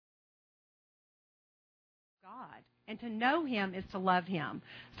God. And to know Him is to love Him.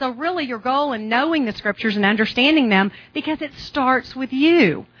 So really your goal in knowing the Scriptures and understanding them, because it starts with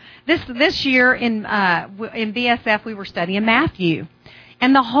you. This year in BSF we were studying Matthew.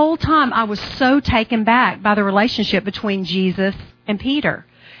 And the whole time I was so taken back by the relationship between Jesus and Peter.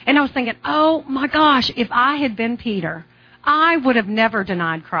 And I was thinking, oh my gosh, if I had been Peter, I would have never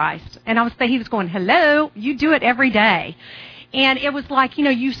denied Christ. And he was going, hello, you do it every day. And it was like,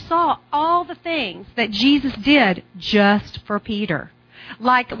 you saw all the things that Jesus did just for Peter.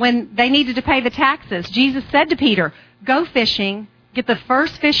 Like when they needed to pay the taxes, Jesus said to Peter, go fishing, get the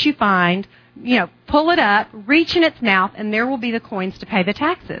first fish you find, pull it up, reach in its mouth, and there will be the coins to pay the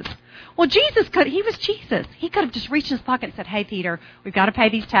taxes. Well, he was Jesus. He could have just reached in his pocket and said, hey, Peter, we've got to pay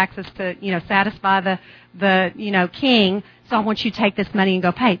these taxes to, satisfy the king, so I want you to take this money and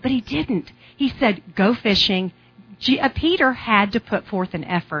go pay. But he didn't. He said, go fishing. Peter had to put forth an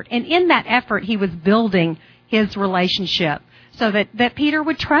effort. And in that effort, he was building his relationship so that Peter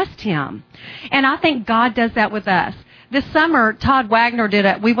would trust him. And I think God does that with us. This summer, Todd Wagner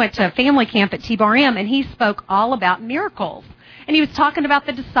we went to a family camp at T-Bar M, and he spoke all about miracles. And he was talking about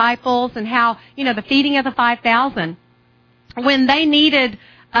the disciples and how, the feeding of the 5,000. When they needed,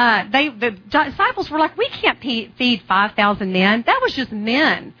 the disciples were like, we can't feed 5,000 men. That was just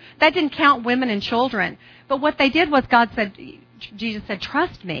men. That didn't count women and children. But what they did was Jesus said,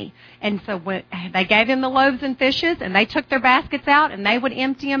 trust me. And so they gave him the loaves and fishes, and they took their baskets out, and they would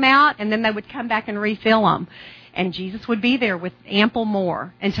empty them out, and then they would come back and refill them. And Jesus would be there with ample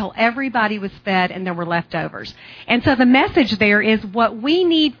more until everybody was fed and there were leftovers. And so the message there is what we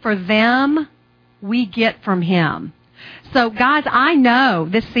need for them, we get from Him. So guys, I know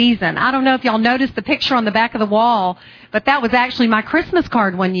this season, I don't know if y'all noticed the picture on the back of the wall, but that was actually my Christmas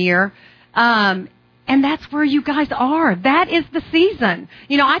card one year. And that's where you guys are. That is the season.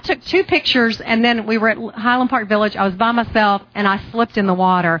 I took 2 pictures, and then we were at Highland Park Village. I was by myself, and I slipped in the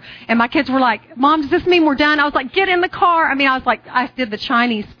water. And my kids were like, Mom, does this mean we're done? I was like, get in the car. I did the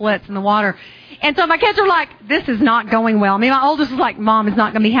Chinese splits in the water. And so my kids were like, this is not going well. My oldest was like, Mom is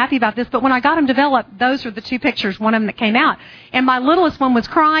not going to be happy about this. But when I got them developed, those were the 2 pictures, one of them that came out. And my littlest one was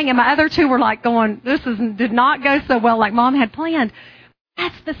crying, and my other 2 were like going, did not go so well like Mom had planned.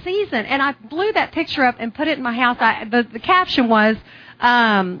 That's the season. And I blew that picture up and put it in my house. The caption was,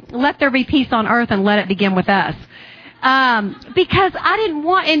 let there be peace on earth and let it begin with us. Because I didn't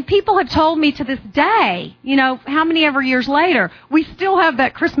want, and people have told me to this day, how many ever years later, we still have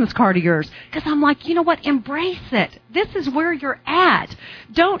that Christmas card of yours. Because I'm like, you know what, embrace it. This is where you're at.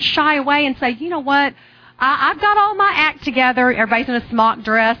 Don't shy away and say, you know what, I've got all my act together. Everybody's in a smock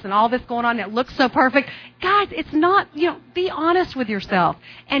dress and all this going on. It looks so perfect. Guys, it's not, be honest with yourself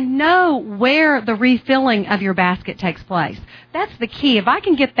and know where the refilling of your basket takes place. That's the key. If I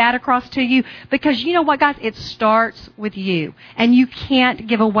can get that across to you, because you know what, guys, it starts with you. And you can't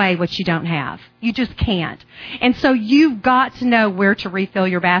give away what you don't have. You just can't. And so you've got to know where to refill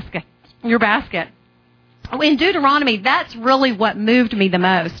your basket. In Deuteronomy, that's really what moved me the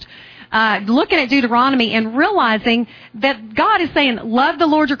most. Looking at Deuteronomy and realizing that God is saying, love the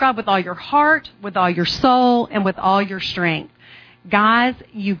Lord your God with all your heart, with all your soul, and with all your strength. Guys,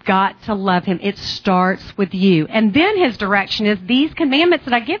 you've got to love Him. It starts with you. And then His direction is, these commandments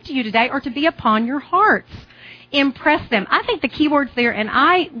that I give to you today are to be upon your hearts. Impress them. I think the key words there, and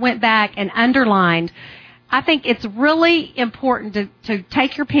I went back and underlined, I think it's really important to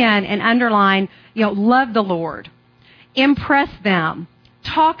take your pen and underline, love the Lord. Impress them.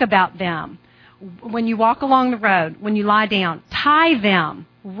 Talk about them. When you walk along the road, when you lie down, tie them,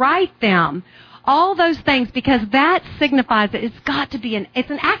 write them, all those things, because that signifies that it's got to be it's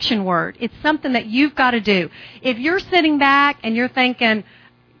an action word. It's something that you've got to do. If you're sitting back and you're thinking,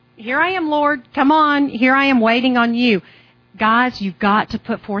 here I am, Lord, come on, here I am waiting on you. Guys, you've got to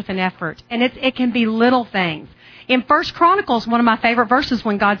put forth an effort. And it can be little things. In 1 Chronicles, one of my favorite verses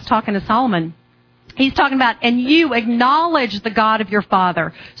when God's talking to Solomon, He's talking about, and you acknowledge the God of your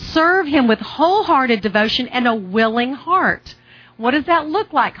father. Serve Him with wholehearted devotion and a willing heart. What does that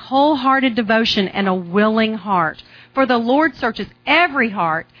look like? Wholehearted devotion and a willing heart. For the Lord searches every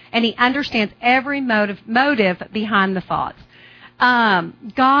heart, and He understands every motive behind the thoughts.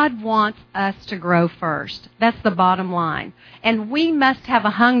 God wants us to grow first. That's the bottom line. And we must have a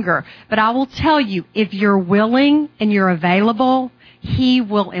hunger. But I will tell you, if you're willing and you're available, He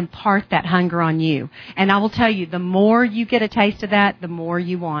will impart that hunger on you. And I will tell you, the more you get a taste of that, the more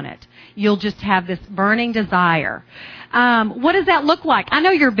you want it. You'll just have this burning desire. What does that look like? I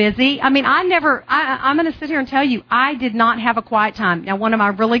know you're busy. I'm going to sit here and tell you, I did not have a quiet time. Now, one of my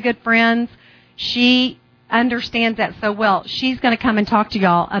really good friends, she understands that so well. She's going to come and talk to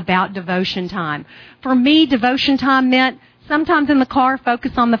y'all about devotion time. For me, devotion time meant sometimes in the car,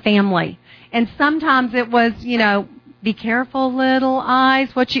 focus on the family. And sometimes it was, be careful, little eyes.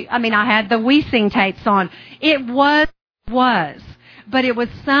 I had the We Sing tapes on. It was. But it was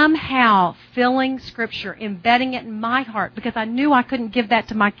somehow filling Scripture, embedding it in my heart, because I knew I couldn't give that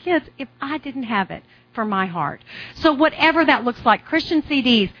to my kids if I didn't have it for my heart. So whatever that looks like, Christian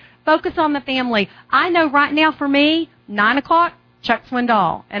CDs, focus on the family. I know right now for me, 9 o'clock, Chuck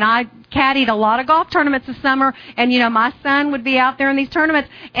Swindoll. And I caddied a lot of golf tournaments this summer, and, my son would be out there in these tournaments,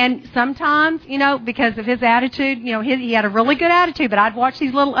 and sometimes, because of his attitude, he had a really good attitude, but I'd watch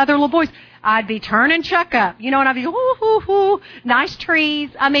these other little boys. I'd be turning Chuck up, and I'd be, hoo, hoo, hoo, nice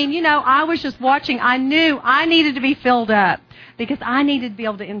trees. I was just watching. I knew I needed to be filled up because I needed to be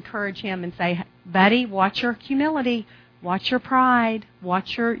able to encourage him and say, buddy, watch your humility, watch your pride,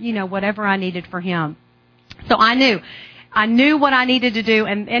 watch your, whatever I needed for him. So I knew what I needed to do,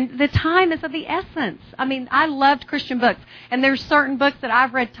 and the time is of the essence. I loved Christian books, and there's certain books that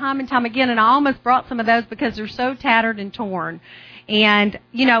I've read time and time again, and I almost brought some of those because they're so tattered and torn. And,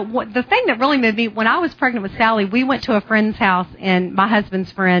 the thing that really moved me, when I was pregnant with Sally, we went to a friend's house, and my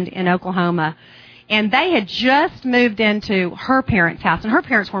husband's friend in Oklahoma, and they had just moved into her parents' house, and her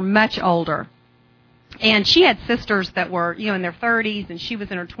parents were much older. And she had sisters that were, in their 30s, and she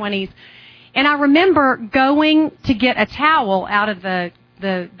was in her 20s. And I remember going to get a towel out of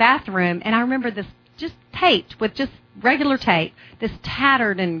the bathroom, and I remember this just taped with just regular tape, this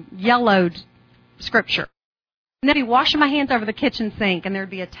tattered and yellowed Scripture. And then I'd be washing my hands over the kitchen sink, and there'd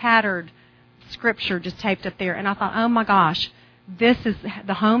be a tattered Scripture just taped up there. And I thought, oh my gosh, this is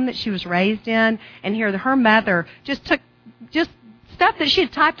the home that she was raised in. And here, her mother just took stuff that she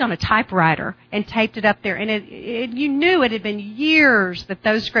had typed on a typewriter and taped it up there. And you knew it had been years that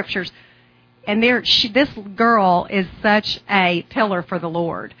those Scriptures. And this girl is such a pillar for the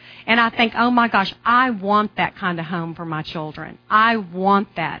Lord. And I think, oh my gosh, I want that kind of home for my children. I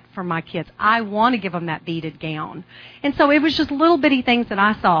want that for my kids. I want to give them that beaded gown. And so it was just little bitty things that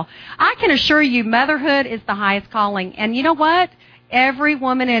I saw. I can assure you motherhood is the highest calling. And you know what? Every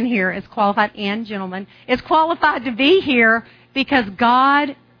woman in here is qualified, and gentleman, is qualified to be here because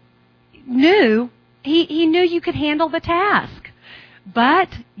God knew, He knew you could handle the task. But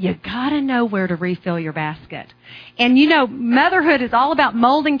you got to know where to refill your basket. And, motherhood is all about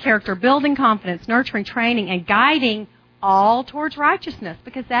molding character, building confidence, nurturing, training, and guiding all towards righteousness,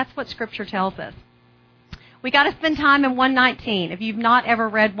 because that's what Scripture tells us. We got to spend time in 119. If you've not ever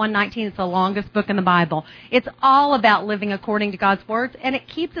read 119, it's the longest book in the Bible. It's all about living according to God's words, and it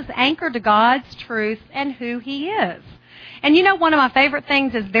keeps us anchored to God's truth and who He is. And one of my favorite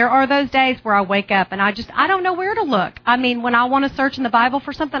things is there are those days where I wake up and I don't know where to look. When I want to search in the Bible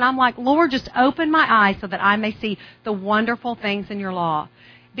for something, I'm like, Lord, just open my eyes so that I may see the wonderful things in your law.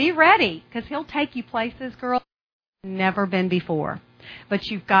 Be ready, because He'll take you places, girl, you've never been before.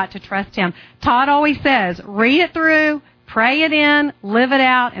 But you've got to trust Him. Todd always says, read it through, pray it in, live it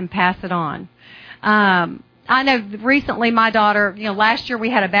out, and pass it on. I know recently my daughter, last year we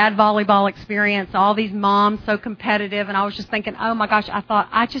had a bad volleyball experience, all these moms so competitive, and I was just thinking, oh my gosh, I thought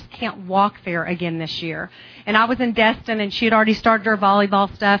I just can't walk there again this year. And I was in Destin, and she had already started her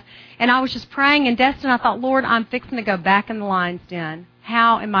volleyball stuff, and I was just praying in Destin. I thought, Lord, I'm fixing to go back in the lion's den.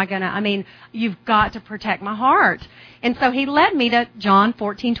 How am I going to, you've got to protect my heart. And so He led me to John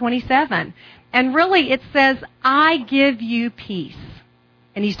 14:27. And really it says, I give you peace.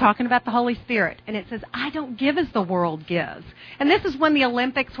 And He's talking about the Holy Spirit. And it says, I don't give as the world gives. And this is when the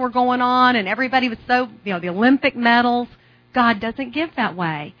Olympics were going on and everybody was so, the Olympic medals. God doesn't give that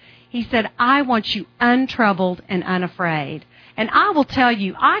way. He said, I want you untroubled and unafraid. And I will tell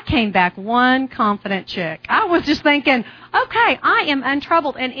you, I came back one confident chick. I was just thinking, okay, I am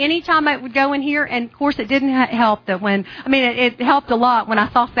untroubled. And anytime I would go in here, and of course it didn't help that it helped a lot when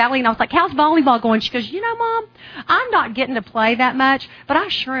I saw Sally and I was like, how's volleyball going? She goes, Mom, I'm not getting to play that much, but I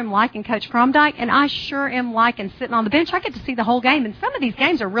sure am liking Coach Cromdike, and I sure am liking sitting on the bench. I get to see the whole game, and some of these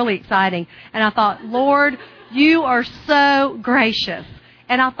games are really exciting. And I thought, Lord, you are so gracious.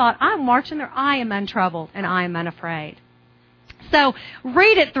 And I thought, I'm marching there. I am untroubled and I am unafraid. So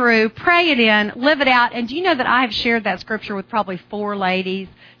read it through, pray it in, live it out. And do you know that I have shared that Scripture with probably 4 ladies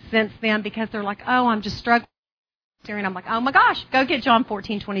since then, because they're like, oh, I'm just struggling. And I'm like, oh my gosh, go get John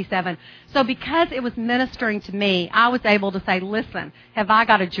 14:27. So because it was ministering to me, I was able to say, listen, have I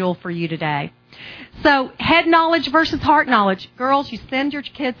got a jewel for you today? So head knowledge versus heart knowledge. Girls, you send your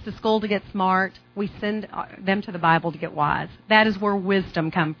kids to school to get smart. We send them to the Bible to get wise. That is where wisdom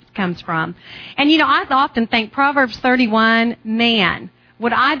comes from. And I often think Proverbs 31, man,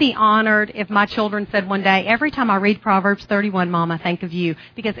 Would I be honored if my children said one day, every time I read Proverbs 31, Mom, I think of you?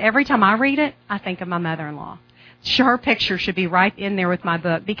 Because every time I read it, I think of my mother-in-law. Her picture should be right in there with my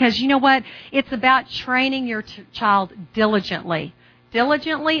book. Because you know what? It's about training your child diligently.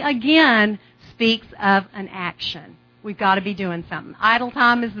 Diligently, again, speaks of an action. We've got to be doing something. Idle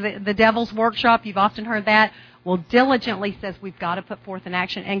time is the devil's workshop. You've often heard that. Well, diligently says we've got to put forth an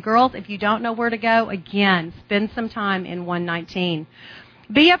action. And girls, if you don't know where to go, again, spend some time in 119.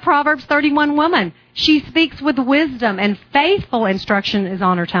 Be a Proverbs 31 woman. She speaks with wisdom, and faithful instruction is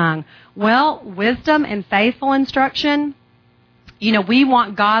on her tongue. Well, wisdom and faithful instruction, we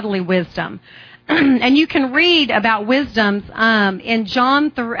want godly wisdom. And you can read about wisdoms in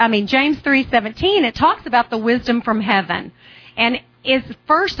James 3:17. It talks about the wisdom from heaven. And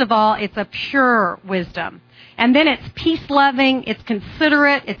first of all, it's a pure wisdom. And then it's peace-loving, it's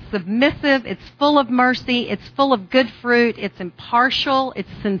considerate, it's submissive, it's full of mercy, it's full of good fruit, it's impartial, it's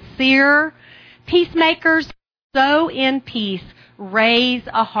sincere. Peacemakers sow in peace, raise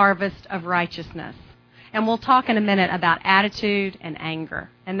a harvest of righteousness. And we'll talk in a minute about attitude and anger.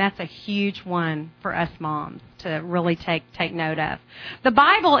 And that's a huge one for us moms to really take note of. The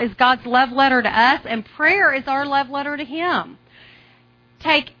Bible is God's love letter to us, and prayer is our love letter to Him.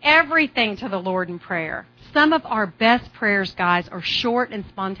 Take everything to the Lord in prayer. Some of our best prayers, guys, are short and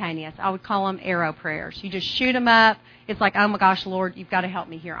spontaneous. I would call them arrow prayers. You just shoot them up. It's like, oh my gosh, Lord, you've got to help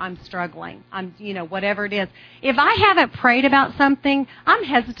me here. I'm struggling. Whatever it is. If I haven't prayed about something, I'm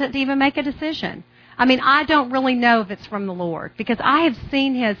hesitant to even make a decision. I don't really know if it's from the Lord, because I have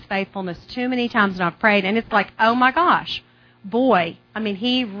seen His faithfulness too many times when I've prayed, and it's like, oh my gosh, boy.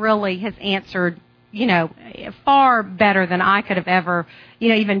 He really has answered far better than I could have ever,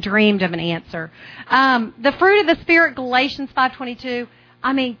 even dreamed of an answer. The fruit of the Spirit, Galatians 5:22.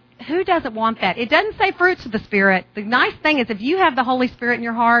 Who doesn't want that? It doesn't say fruits of the Spirit. The nice thing is if you have the Holy Spirit in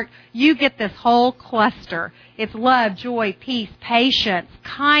your heart, you get this whole cluster. It's love, joy, peace, patience,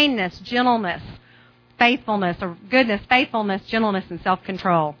 kindness, gentleness, faithfulness, or goodness, faithfulness, gentleness, and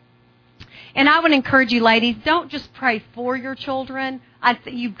self-control. And I would encourage you, ladies, don't just pray for your children.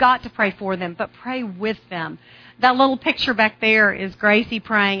 You've got to pray for them, but pray with them. That little picture back there is Gracie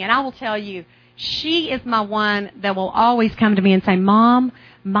praying, and I will tell you, she is my one that will always come to me and say, Mom,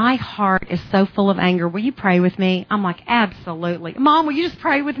 my heart is so full of anger. Will you pray with me? I'm like, absolutely. Mom, will you just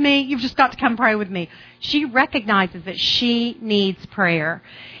pray with me? You've just got to come pray with me. She recognizes that she needs prayer.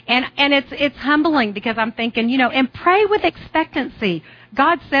 And it's humbling, because I'm thinking, and pray with expectancy.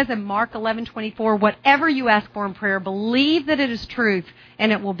 God says in Mark 11:24, whatever you ask for in prayer, believe that it is truth,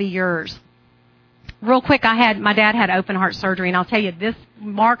 and it will be yours. Real quick, my dad had open heart surgery, and I'll tell you, this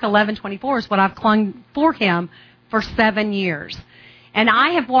Mark 11:24 is what I've clung for him for 7 years. And I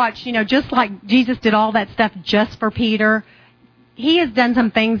have watched, just like Jesus did all that stuff just for Peter, He has done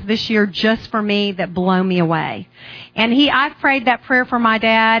some things this year just for me that blow me away. And I've prayed that prayer for my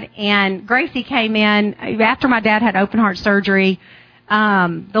dad, and Gracie came in after my dad had open heart surgery.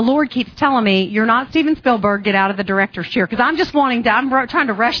 The Lord keeps telling me, you're not Steven Spielberg, get out of the director's chair. Because I'm trying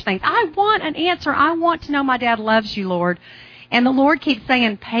to rush things. I want an answer. I want to know my dad loves you, Lord. And the Lord keeps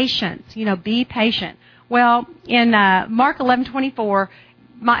saying, patience, be patient. Well, in Mark 11:24,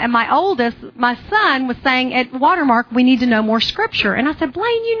 my oldest, my son, was saying at Watermark, we need to know more Scripture. And I said,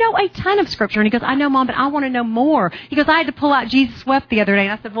 Blaine, you know a ton of Scripture. And he goes, I know, Mom, but I want to know more. He goes, I had to pull out Jesus Wept the other day.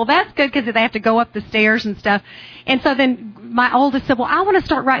 And I said, well, that's good, because they have to go up the stairs and stuff. And so then my oldest said, well, I want to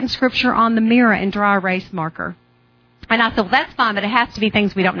start writing Scripture on the mirror in dry erase marker. And I said, well, that's fine, but it has to be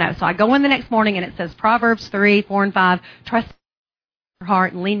things we don't know. So I go in the next morning, and it says Proverbs 3, 4, and 5, trust your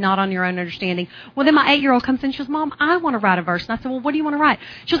heart and lean not on your own understanding. Well, then my 8-year-old comes in and she goes, Mom, I want to write a verse. And I said, well, what do you want to write?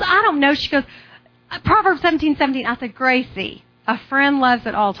 She goes, I don't know. She goes, Proverbs 17:17. I said, Gracie, a friend loves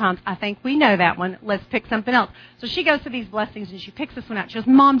at all times. I think we know that one. Let's pick something else. So she goes to these blessings, and she picks this one out. She goes,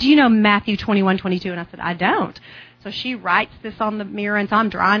 Mom, do you know Matthew 21:22? And I said, I don't. So she writes this on the mirror, and so I'm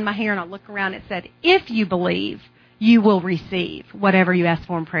drying my hair, and I look around. It said, if you believe, you will receive whatever you ask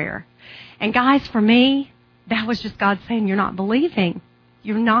for in prayer. And guys, for me, that was just God saying, you're not believing.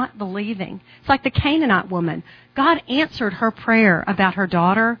 You're not believing. It's like the Canaanite woman. God answered her prayer about her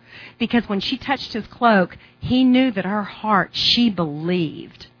daughter, because when she touched His cloak, He knew that her heart, she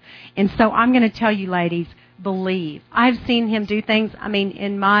believed. And so I'm going to tell you, ladies, believe. I've seen Him do things,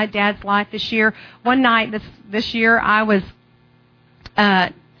 in my dad's life this year. One night this year, I was,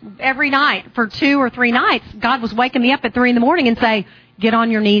 every night for 2 or 3 nights, God was waking me up at 3 in the morning and say, get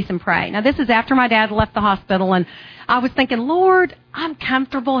on your knees and pray. Now, this is after my dad left the hospital, and I was thinking, Lord, I'm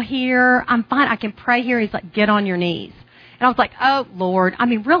comfortable here. I'm fine. I can pray here. He's like, get on your knees. And I was like, oh, Lord, I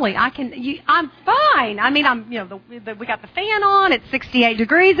mean, really, I'm fine. I mean, we got the fan on. It's 68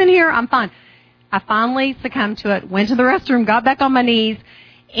 degrees in here. I'm fine. I finally succumbed to it, went to the restroom, got back on my knees,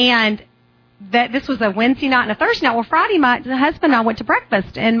 and this was a Wednesday night and a Thursday night. Well, Friday, my husband and I went to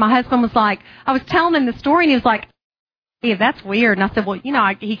breakfast, and my husband was like, I was telling him the story, and he was like, hey, that's weird. And I said, well,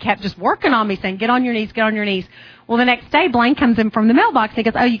 he kept just working on me, saying, get on your knees, get on your knees. Well, the next day, Blaine comes in from the mailbox, and he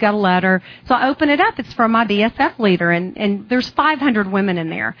goes, oh, you got a letter. So I open it up. It's from my BSF leader, and there's 500 women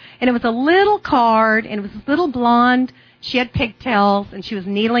in there. And it was a little card, and it was this little blonde. She had pigtails, and she was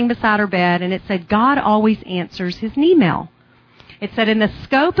kneeling beside her bed, and it said, God always answers his email. It said, in the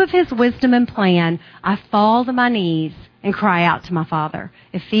scope of his wisdom and plan, I fall to my knees and cry out to my Father.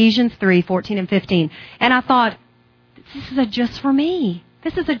 Ephesians 3:14 and 15. And I thought, this is a just for me.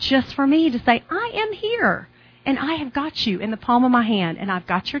 This is a just for me to say, I am here, and I have got you in the palm of my hand, and I've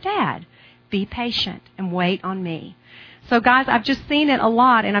got your dad. Be patient and wait on me. So, guys, I've just seen it a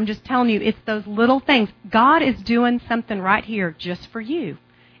lot, and I'm just telling you, it's those little things. God is doing something right here just for you,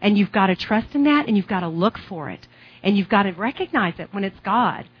 and you've got to trust in that, and you've got to look for it. And you've got to recognize it when it's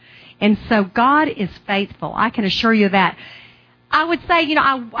God. And so God is faithful. I can assure you that. I would say,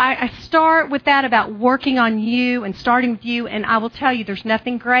 I start with that about working on you and starting with you. And I will tell you, there's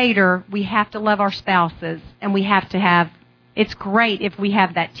nothing greater. We have to love our spouses. And we have to have, it's great if we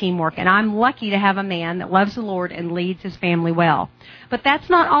have that teamwork. And I'm lucky to have a man that loves the Lord and leads his family well. But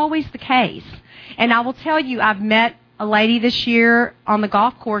that's not always the case. And I will tell you, I've met a lady this year on the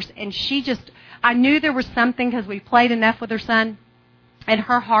golf course, and I knew there was something because we played enough with her son, and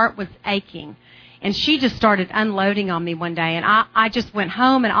her heart was aching. And she just started unloading on me one day, and I just went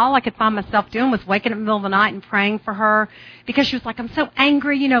home, and all I could find myself doing was waking up in the middle of the night and praying for her, because she was like, I'm so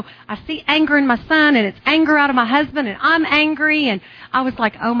angry, I see anger in my son, and it's anger out of my husband, and I'm angry. And I was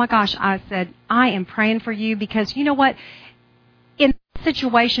like, oh my gosh, I said, I am praying for you, because you know what? In this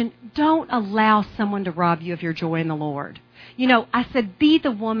situation, don't allow someone to rob you of your joy in the Lord. I said, be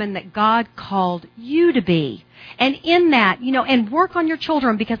the woman that God called you to be. And in that, and work on your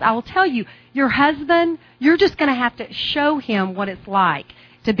children, because I will tell you, your husband, you're just going to have to show him what it's like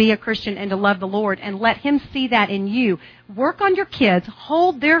to be a Christian and to love the Lord, and let him see that in you. Work on your kids.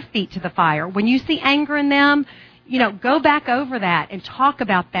 Hold their feet to the fire. When you see anger in them, go back over that and talk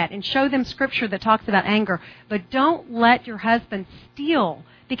about that and show them scripture that talks about anger. But don't let your husband steal.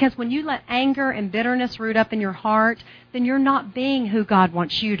 Because when you let anger and bitterness root up in your heart, then you're not being who God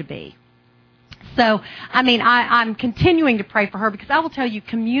wants you to be. So, I'm continuing to pray for her, because I will tell you,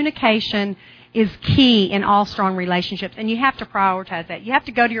 communication is key in all strong relationships, and you have to prioritize that. You have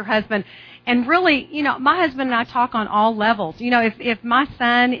to go to your husband, and really, my husband and I talk on all levels. If my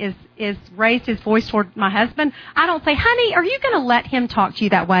son is raised his voice toward my husband, I don't say, honey, are you going to let him talk to you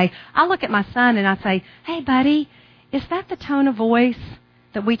that way? I look at my son and I say, hey, buddy, is that the tone of voice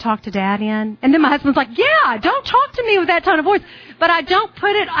that we talk to Dad in? And then my husband's like, yeah, don't talk to me with that tone of voice. But I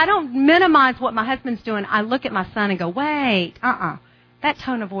don't minimize what my husband's doing. I look at my son and go, wait, that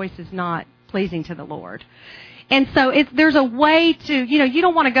tone of voice is not pleasing to the Lord. And so there's a way to, you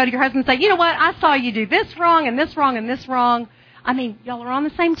don't want to go to your husband and say, you know what, I saw you do this wrong and this wrong and this wrong. Y'all are on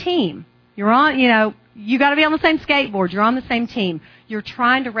the same team. You're on, you got to be on the same skateboard. You're on the same team. You're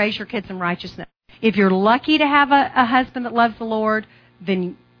trying to raise your kids in righteousness. If you're lucky to have a husband that loves the Lord,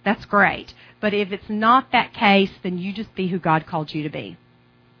 then that's great. But if it's not that case, then you just be who God called you to be.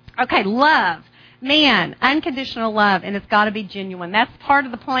 Okay, love. Man, unconditional love, and it's got to be genuine. That's part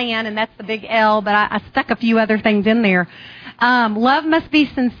of the plan, and that's the big L, but I stuck a few other things in there. Love must be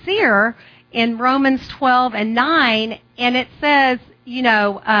sincere in Romans 12 and 9, and it says,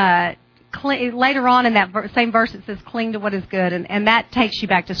 later on in that same verse, it says, cling to what is good, and that takes you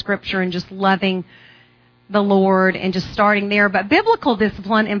back to Scripture and just loving the Lord and just starting there. But biblical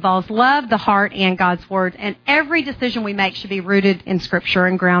discipline involves love, the heart, and God's Word. And every decision we make should be rooted in Scripture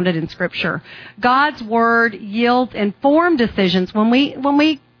and grounded in Scripture. God's Word yields informed decisions when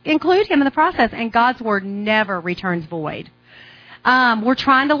we include Him in the process, and God's Word never returns void. We're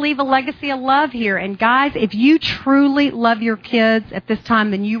trying to leave a legacy of love here. And guys, if you truly love your kids at this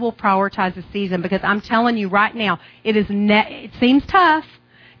time, then you will prioritize the season, because I'm telling you right now, it seems tough,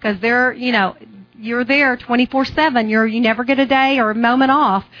 because you're there 24/7. You never get a day or a moment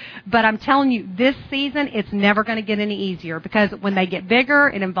off. But I'm telling you, this season, it's never going to get any easier, because when they get bigger,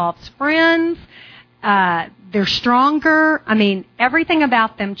 it involves friends. They're stronger. Everything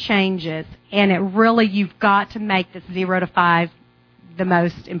about them changes. And you've got to make this 0 to 5 the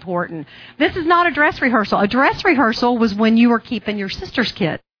most important. This is not a dress rehearsal. A dress rehearsal was when you were keeping your sister's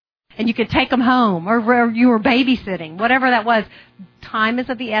kids, and you could take them home, or you were babysitting, whatever that was. time is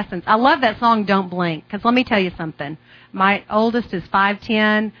of the essence. I love that song, Don't Blink, because let me tell you something. My oldest is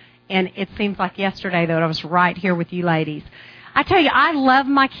 5'10", and it seems like yesterday that I was right here with you ladies. I tell you, I love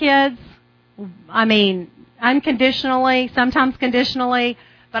my kids. I mean, unconditionally, sometimes conditionally,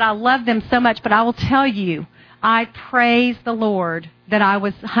 but I love them so much. But I will tell you, I praise the Lord that I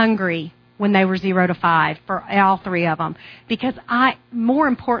was hungry when they were 0 to 5 for all three of them. Because more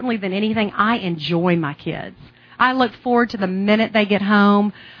importantly than anything, I enjoy my kids. I look forward to the minute they get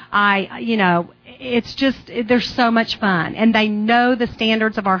home. It's just, they're so much fun. And they know the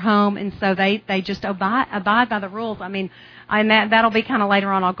standards of our home, and so they just abide by the rules. I mean, and that'll be kind of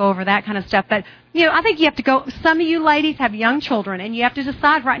later on. I'll go over that kind of stuff. But, I think you have to go, some of you ladies have young children, and you have to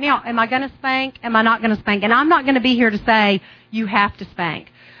decide right now, am I going to spank? Am I not going to spank? And I'm not going to be here to say you have to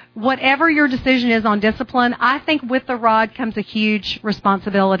spank. Whatever your decision is on discipline, I think with the rod comes a huge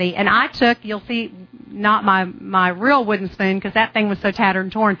responsibility. And I took, you'll see, not my real wooden spoon, because that thing was so tattered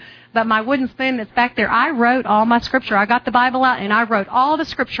and torn, but my wooden spoon that's back there, I wrote all my scripture. I got the Bible out, and I wrote all the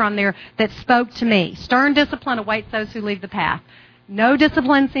scripture on there that spoke to me. Stern discipline awaits those who leave the path. No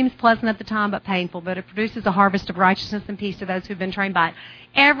discipline seems pleasant at the time, but painful, but it produces a harvest of righteousness and peace to those who've been trained by it.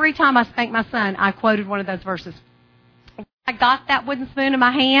 Every time I spanked my son, I quoted one of those verses. I got that wooden spoon in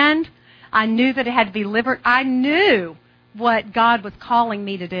my hand. I knew that it had to be delivered. I knew what God was calling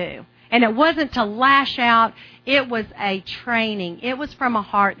me to do. And it wasn't to lash out. It was a training. It was from a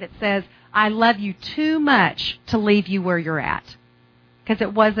heart that says, I love you too much to leave you where you're at. Because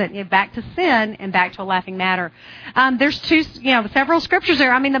it wasn't back to sin and back to a laughing matter. There's several scriptures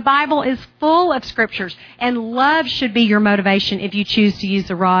there. I mean, the Bible is full of scriptures. And love should be your motivation if you choose to use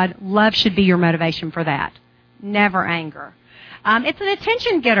the rod. Love should be your motivation for that. Never anger. It's an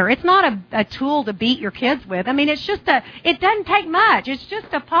attention getter. It's not a tool to beat your kids with. I mean, it doesn't take much. It's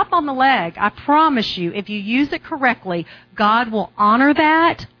just a pop on the leg. I promise you, if you use it correctly, God will honor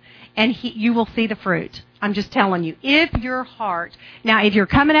that, and you will see the fruit. I'm just telling you. If your heart, now if you're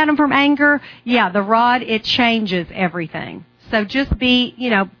coming at them from anger, the rod, it changes everything. So just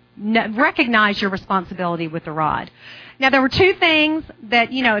recognize your responsibility with the rod. Now, there were two things that,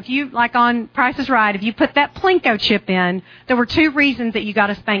 if you, like on Price is Right, if you put that Plinko chip in, there were two reasons that you got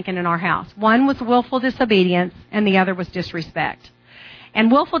a spanking in our house. One was willful disobedience, and the other was disrespect.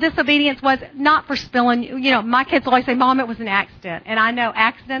 And willful disobedience was not for spilling, my kids always say, Mom, it was an accident. And I know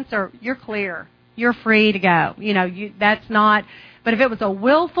accidents you're clear. You're free to go. That's not, but if it was a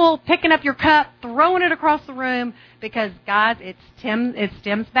willful picking up your cup, throwing it across the room, because, guys, it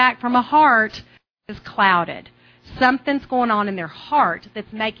stems back from a heart that is clouded. Something's going on in their heart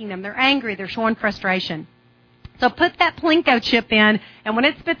that's making them, they're angry, they're showing frustration. So put that Plinko chip in, and when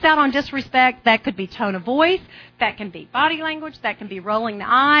it spits out on disrespect, that could be tone of voice, that can be body language, that can be rolling the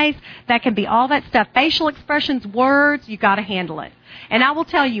eyes, that can be all that stuff, facial expressions, words, you got to handle it. And I will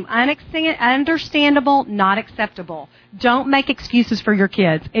tell you, understandable, not acceptable. Don't make excuses for your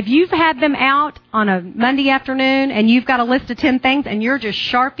kids. If you've had them out on a Monday afternoon and you've got a list of 10 things and you're just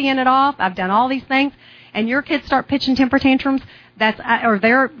sharpieing it off, I've done all these things, and your kids start pitching temper tantrums,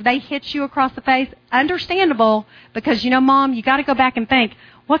 they hit you across the face, understandable, because, Mom, you got to go back and think,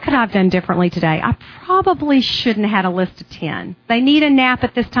 what could I have done differently today? I probably shouldn't have had a list of 10. They need a nap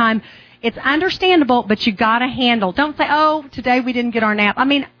at this time. It's understandable, but you got to handle. Don't say, oh, today we didn't get our nap. I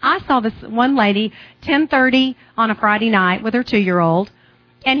mean, I saw this one lady, 10:30 on a Friday night with her 2-year-old,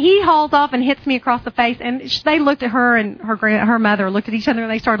 and he hauls off and hits me across the face, and they looked at her, and her mother looked at each other, and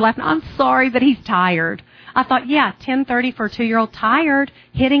they started laughing. I'm sorry, but he's tired. I thought, 10:30 for a 2-year-old, tired,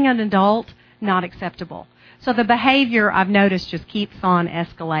 hitting an adult, not acceptable. So the behavior, I've noticed, just keeps on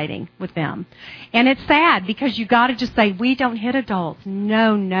escalating with them. And it's sad, because you got to just say, we don't hit adults.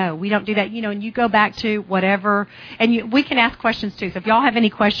 No, we don't do that. And you go back to whatever, and we can ask questions too. So if y'all have any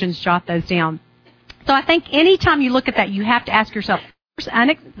questions, jot those down. So I think anytime you look at that, you have to ask yourself,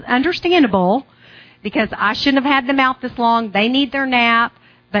 understandable, because I shouldn't have had them out this long. They need their nap,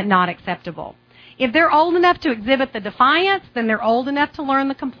 but not acceptable. If they're old enough to exhibit the defiance, then they're old enough to learn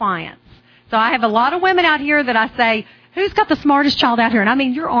the compliance. So I have a lot of women out here that I say, who's got the smartest child out here? And I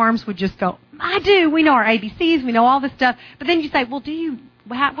mean, your arms would just go, I do. We know our ABCs. We know all this stuff. But then you say, well,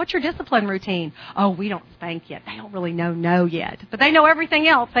 what's your discipline routine? Oh, we don't spank yet. They don't really know no yet. But they know everything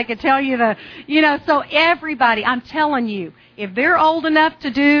else. They could tell you so everybody, I'm telling you, if they're old enough to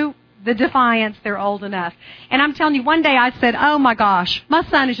do the defiance, they're old enough. And I'm telling you, one day I said, oh my gosh, my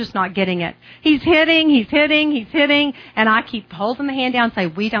son is just not getting it. He's hitting, and I keep holding the hand down and say,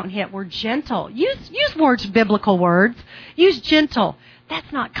 we don't hit, we're gentle. Use words, biblical words. Use gentle.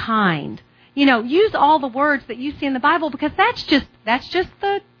 That's not kind. Use all the words that you see in the Bible, because that's just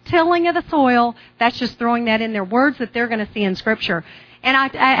the tilling of the soil. That's just throwing that in there. Words that they're going to see in Scripture. And I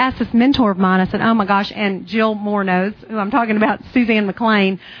asked this mentor of mine, I said, oh my gosh, and Jill Moore knows who I'm talking about, Suzanne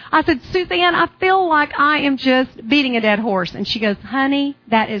McLean. I said, Suzanne, I feel like I am just beating a dead horse. And she goes, honey,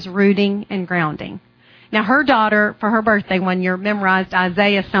 that is rooting and grounding. Now, her daughter, for her birthday one year, memorized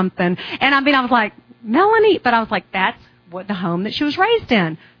Isaiah something. And I was like, Melanie, but I was like, that's what the home that she was raised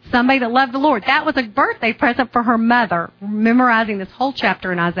in. Somebody that loved the Lord. That was a birthday present for her mother, memorizing this whole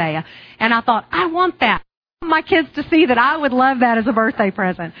chapter in Isaiah. And I thought, I want that. My kids to see that I would love that as a birthday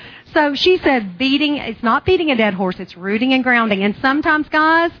present. So she said it's not beating a dead horse, it's rooting and grounding. And sometimes,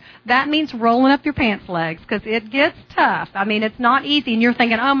 guys, that means rolling up your pants legs because it gets tough. I mean, it's not easy. And you're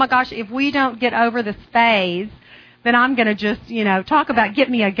thinking, oh my gosh, if we don't get over this phase, then I'm going to just, talk about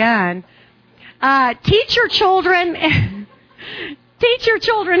get me a gun. Teach your children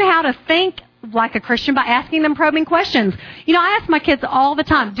how to think like a Christian by asking them probing questions. I ask my kids all the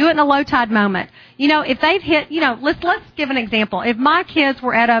time, do it in a low tide moment. If they've hit, let's give an example. If my kids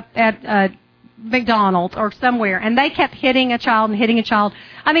were at McDonald's or somewhere and they kept hitting a child,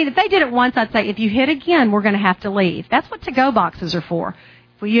 if they did it once, I'd say, if you hit again, we're going to have to leave. That's what to-go boxes are for.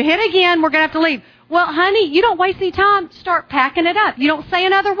 If you hit again, we're going to have to leave. Well, honey, you don't waste any time. Start packing it up. You don't say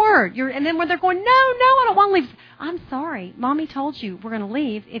another word. And then when they're going, no, I don't want to leave. I'm sorry. Mommy told you we're going to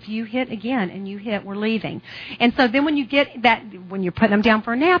leave. If you hit again and you hit, we're leaving. And so then when you get that, when you're putting them down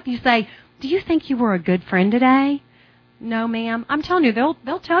for a nap, you say, do you think you were a good friend today? No, ma'am. I'm telling you,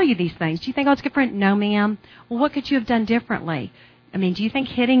 they'll tell you these things. Do you think I was a good friend? No, ma'am. Well, what could you have done differently? Do you think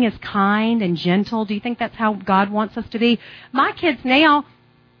hitting is kind and gentle? Do you think that's how God wants us to be? My kids now,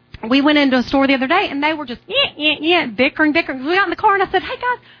 we went into a store the other day, and they were just, bickering. We got in the car, and I said, hey,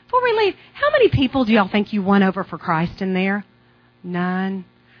 guys, before we leave, how many people do y'all think you won over for Christ in there? None.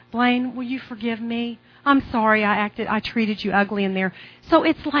 Blaine, will you forgive me? I'm sorry I treated you ugly in there. So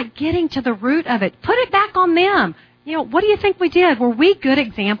it's like getting to the root of it. Put it back on them. What do you think we did? Were we good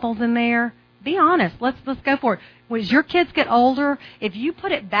examples in there? Be honest. Let's go for it. As your kids get older, if you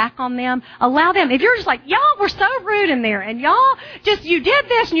put it back on them, allow them. If you're just like, y'all were so rude in there, and y'all just, you did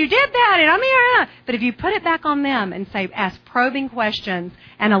this and you did that, and I'm here. But if you put it back on them and say, ask probing questions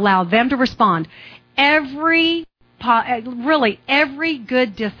and allow them to respond, every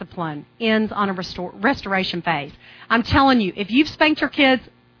good discipline ends on a restoration phase. I'm telling you, if you've spanked your kids,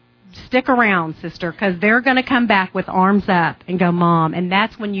 stick around, sister, because they're going to come back with arms up and go, Mom. And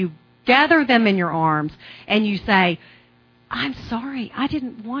that's when you gather them in your arms and you say, I'm sorry, I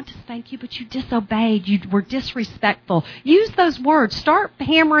didn't want to spank you, but you disobeyed. You were disrespectful. Use those words. Start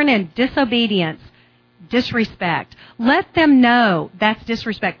hammering in disobedience, disrespect. Let them know that's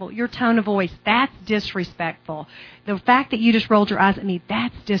disrespectful. Your tone of voice, that's disrespectful. The fact that you just rolled your eyes at me,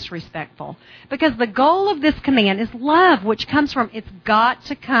 that's disrespectful. Because the goal of this command is love, which it's got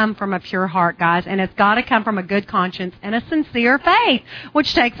to come from a pure heart, guys, and it's got to come from a good conscience and a sincere faith,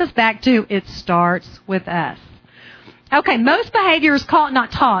 which takes us back to it starts with us. Okay, most behavior is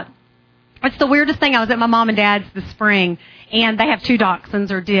not taught. It's the weirdest thing. I was at my mom and dad's this spring, and they have 2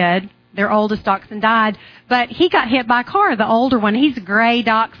 dachshunds, or did. Their oldest dachshund died, but he got hit by a car, the older one. He's a gray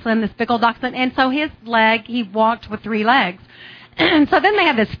dachshund, this big old dachshund, and so he walked with 3 legs. And so then they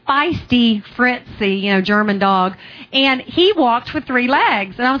have this feisty Fritzy, German dog, and he walked with 3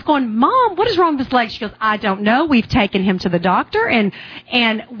 legs. And I was going, Mom, what is wrong with his legs? She goes, I don't know. We've taken him to the doctor, and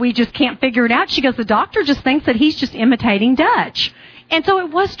we just can't figure it out. She goes, the doctor just thinks that he's just imitating Dutch. And so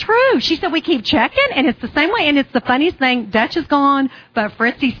it was true. She said, we keep checking, and it's the same way. And it's the funniest thing. Dutch is gone, but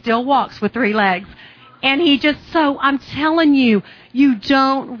Fritzy still walks with 3 legs. And I'm telling you, you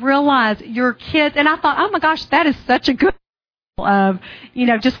don't realize your kids. And I thought, oh, my gosh, that is such a good of,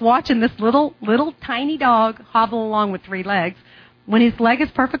 just watching this little tiny dog hobble along with 3 legs when his leg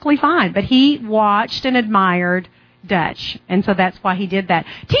is perfectly fine. But he watched and admired Dutch, and so that's why he did that.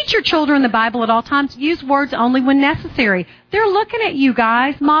 Teach your children the Bible at all times. Use words only when necessary. They're looking at you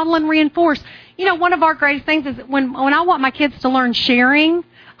guys. Model and reinforce. One of our greatest things is when I want my kids to learn sharing,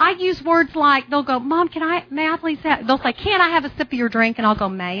 I use words like, they'll go, Mom, may I please have, they'll say, can I have a sip of your drink? And I'll go,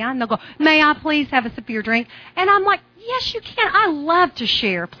 may I? And they'll go, may I please have a sip of your drink? And I'm like, yes, you can. I love to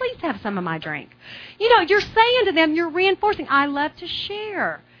share. Please have some of my drink. You're saying to them, you're reinforcing, I love to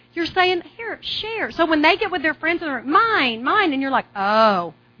share. You're saying, here, share. So when they get with their friends and they're mine, and you're like,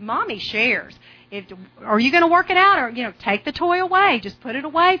 oh, Mommy shares. Are you going to work it out? Or, take the toy away. Just put it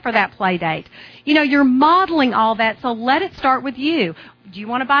away for that play date. You're modeling all that, so let it start with you. Do you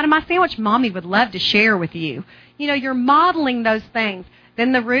want a bite of my sandwich? Mommy would love to share with you. You're modeling those things.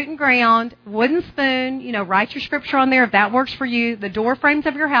 Then the root and ground, wooden spoon, write your scripture on there if that works for you. The door frames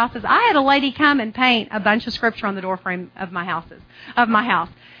of your houses. I had a lady come and paint a bunch of scripture on the door frame of my house.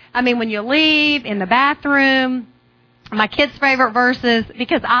 I mean, when you leave, in the bathroom, my kids' favorite verses,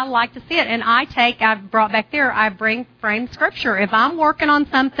 because I like to see it. And I've brought back there, I bring framed scripture. If I'm working on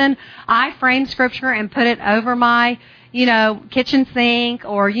something, I frame scripture and put it over my, kitchen sink,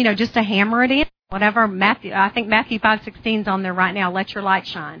 or, just to hammer it in. Whatever, I think Matthew 5:16 is on there right now. Let your light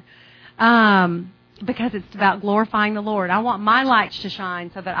shine. Because it's about glorifying the Lord. I want my lights to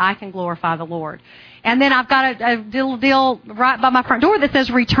shine so that I can glorify the Lord. And then I've got a deal right by my front door that says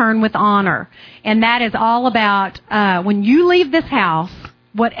return with honor. And that is all about when you leave this house,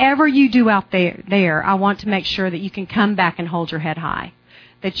 whatever you do out there, I want to make sure that you can come back and hold your head high,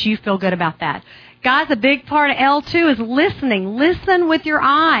 that you feel good about that. Guys, a big part of L2 is listening. Listen with your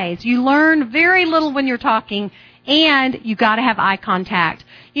eyes. You learn very little when you're talking, and you got to have eye contact.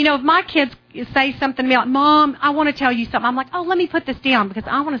 If my kids say something to me like, Mom, I want to tell you something, I'm like, oh, let me put this down because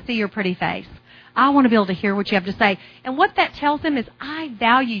I want to see your pretty face. I want to be able to hear what you have to say. And what that tells them is, I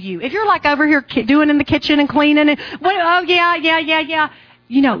value you. If you're like over here doing in the kitchen and cleaning and, oh, yeah.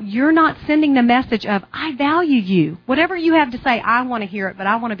 You're not sending the message of, I value you. Whatever you have to say, I want to hear it, but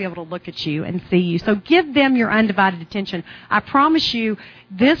I want to be able to look at you and see you. So give them your undivided attention. I promise you,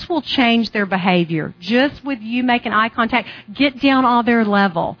 this will change their behavior. Just with you making eye contact, get down on their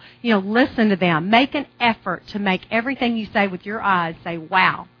level. Listen to them. Make an effort to make everything you say with your eyes say,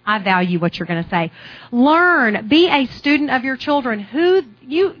 wow, I value what you're going to say. Learn. Be a student of your children.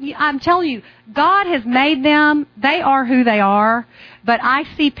 I'm telling you, God has made them. They are who they are. But I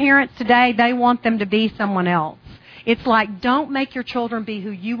see parents today, they want them to be someone else. It's like, don't make your children be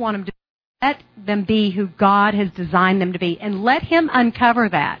who you want them to be. Let them be who God has designed them to be. And let Him uncover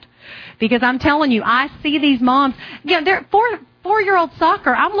that. Because I'm telling you, I see these moms, they're four-year-old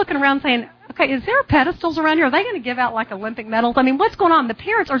soccer. I'm looking around saying, okay, is there pedestals around here? Are they going to give out like Olympic medals? I mean, what's going on? The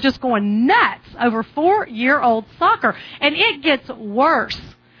parents are just going nuts over 4-year-old soccer. And it gets worse.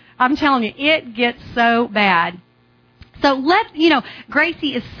 I'm telling you, it gets so bad. So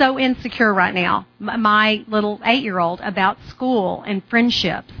Gracie is so insecure right now, my little 8-year-old, about school and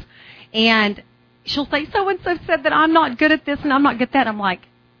friendships. And she'll say, so-and-so said that I'm not good at this and I'm not good at that. I'm like,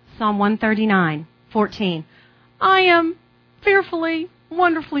 Psalm 139:14. I am fearfully,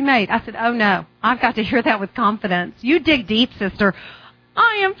 wonderfully made. I said, oh no, I've got to hear that with confidence. You dig deep, sister.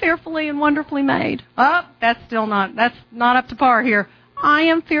 I am fearfully and wonderfully made. Oh, that's not up to par here. I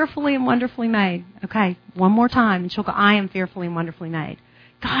am fearfully and wonderfully made. Okay, one more time, and she'll go, I am fearfully and wonderfully made.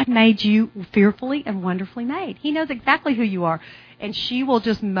 God made you fearfully and wonderfully made. He knows exactly who you are. And she will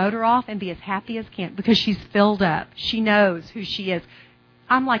just motor off and be as happy as can because she's filled up. She knows who she is.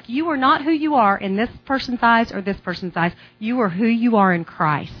 I'm like, you are not who you are in this person's eyes or this person's eyes. You are who you are in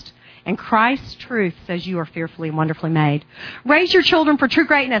Christ. And Christ's truth says you are fearfully and wonderfully made. Raise your children for true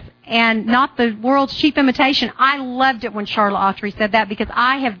greatness and not the world's cheap imitation. I loved it when Charlotte Autry said that because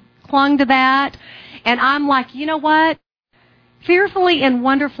I have clung to that. And I'm like, you know what? Fearfully and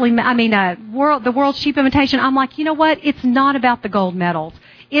wonderfully, the world's cheap imitation. I'm like, you know what? It's not about the gold medals.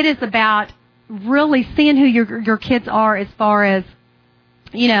 It is about really seeing who your kids are as far as,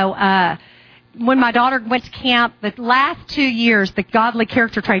 when my daughter went to camp, the last 2 years, the godly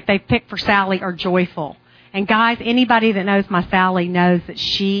character trait they picked for Sally are joyful. And guys, anybody that knows my Sally knows that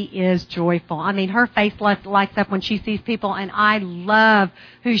she is joyful. I mean, her face lights up when she sees people, and I love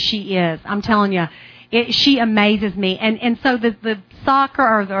who she is. I'm telling you, she amazes me. And so the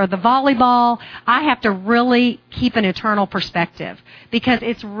soccer or the volleyball, I have to really keep an eternal perspective because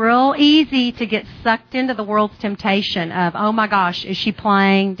it's real easy to get sucked into the world's temptation of, oh my gosh, is she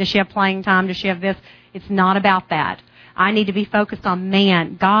playing? Does she have playing time? Does she have this? It's not about that. I need to be focused on,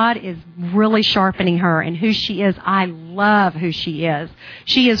 man, God is really sharpening her and who she is. I love who she is.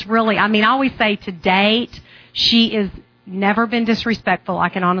 She is really, I always say to date, she has never been disrespectful, I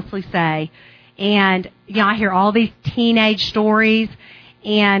can honestly say. And, I hear all these teenage stories.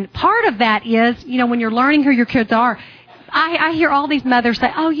 And part of that is, when you're learning who your kids are, I hear all these mothers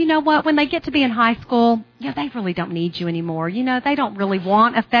say, oh, you know what, when they get to be in high school, they really don't need you anymore. They don't really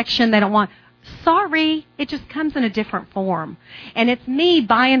want affection. They don't want... Sorry, it just comes in a different form. And it's me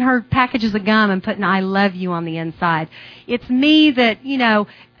buying her packages of gum and putting I love you on the inside. It's me that,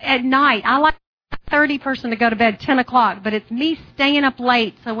 at night, I like 30 person to go to bed 10 o'clock, but it's me staying up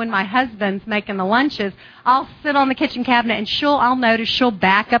late so when my husband's making the lunches, I'll sit on the kitchen cabinet and I'll notice she'll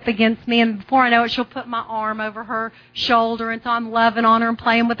back up against me, and before I know it, she'll put my arm over her shoulder, and so I'm loving on her and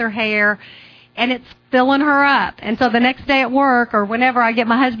playing with her hair. And it's filling her up. And so the next day at work or whenever I get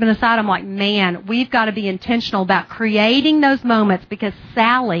my husband aside, I'm like, man, we've got to be intentional about creating those moments because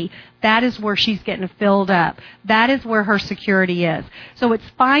Sally, that is where she's getting filled up. That is where her security is. So it's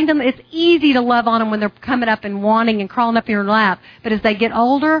easy to love on them when they're coming up and wanting and crawling up in your lap. But as they get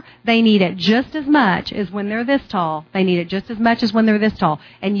older, they need it just as much as when they're this tall. They need it just as much as when they're this tall.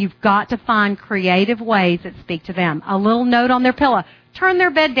 And you've got to find creative ways that speak to them. A little note on their pillow. Turn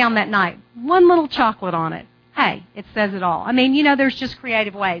their bed down that night. One little chocolate on it. Hey, it says it all. I mean, there's just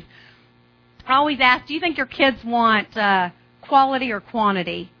creative ways. I always ask, do you think your kids want quality or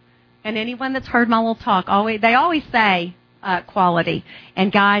quantity? And anyone that's heard my little talk, they always say quality.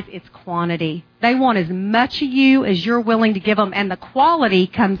 And guys, it's quantity. They want as much of you as you're willing to give them, and the quality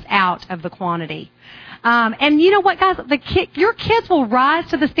comes out of the quantity. And you know what, guys? Your kids will rise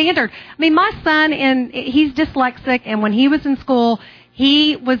to the standard. I mean, my son, he's dyslexic, and when he was in school,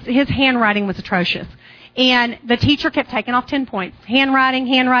 his handwriting was atrocious. And the teacher kept taking off 10 points. Handwriting.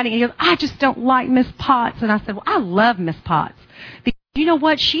 And he goes, I just don't like Miss Potts. And I said, well, I love Miss Potts. Because you know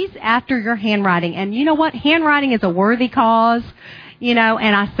what? She's after your handwriting. And you know what? Handwriting is a worthy cause. And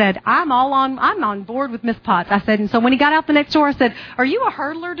I said, I'm on board with Miss Potts. I said, and so when he got out the next door, I said, are you a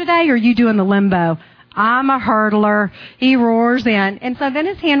hurdler today or are you doing the limbo? I'm a hurdler. He roars in. And so then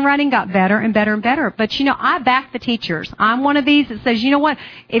his handwriting got better and better and better. But, I back the teachers. I'm one of these that says, you know what,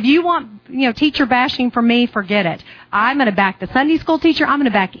 if you want, teacher bashing from me, forget it. I'm going to back the Sunday school teacher. I'm going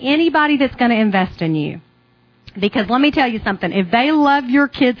to back anybody that's going to invest in you. Because let me tell you something. If they love your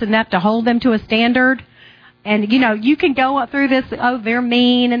kids enough to hold them to a standard, and, you can go up through this, they're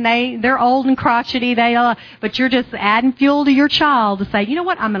mean and they're old and crotchety, but you're just adding fuel to your child to say, you know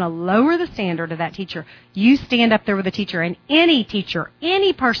what, I'm going to lower the standard of that teacher. You stand up there with the teacher, and any teacher,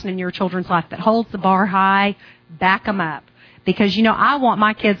 any person in your children's life that holds the bar high, back them up. Because, I want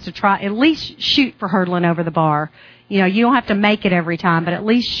my kids to try, at least shoot for hurdling over the bar. You don't have to make it every time, but at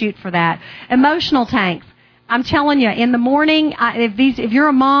least shoot for that. Emotional tanks. I'm telling you, in the morning, if you're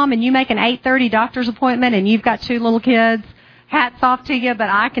a mom and you make an 8:30 doctor's appointment and you've got 2 little kids, hats off to you, but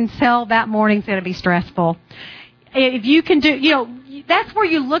I can tell that morning's going to be stressful. If you can do, that's where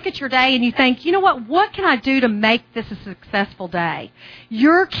you look at your day and you think, you know what can I do to make this a successful day?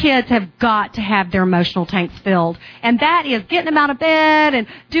 Your kids have got to have their emotional tanks filled. And that is getting them out of bed and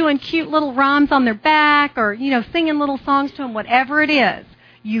doing cute little rhymes on their back or, singing little songs to them, whatever it is.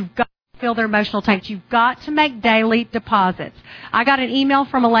 You've got fill their emotional tanks. You've got to make daily deposits. I got an email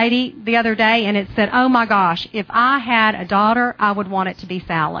from a lady the other day, and it said, oh my gosh, if I had a daughter, I would want it to be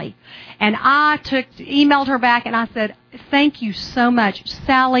Sally. And I emailed her back, and I said, thank you so much.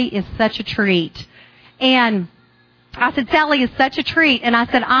 Sally is such a treat. And I said, Sally is such a treat. And I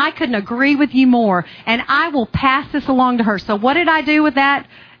said, I couldn't agree with you more. And I will pass this along to her. So what did I do with that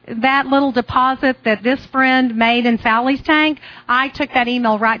little deposit that this friend made in Sally's tank? I took that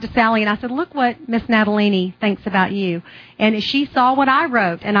email right to Sally and I said, look what Miss Natalini thinks about you. And she saw what I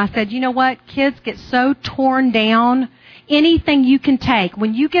wrote. And I said, you know what? Kids get so torn down. Anything you can take.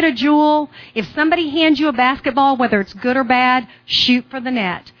 When you get a jewel, if somebody hands you a basketball, whether it's good or bad, shoot for the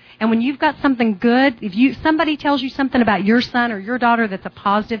net. And when you've got something good, if somebody tells you something about your son or your daughter that's a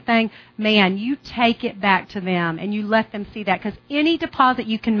positive thing, man, you take it back to them and you let them see that. Because any deposit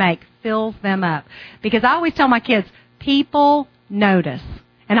you can make fills them up. Because I always tell my kids, people notice.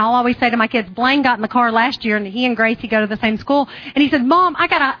 And I'll always say to my kids, Blaine got in the car last year, and he and Gracie go to the same school. And he said, Mom, I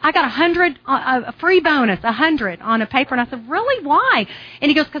got 100, a free bonus, 100 on a paper. And I said, really? Why? And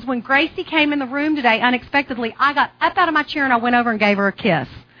he goes, because when Gracie came in the room today, unexpectedly, I got up out of my chair and I went over and gave her a kiss.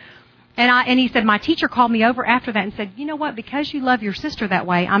 And he said, my teacher called me over after that and said, you know what, because you love your sister that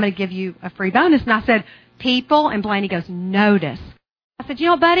way, I'm going to give you a free bonus. And I said, people, and Blaney goes, notice. I said, you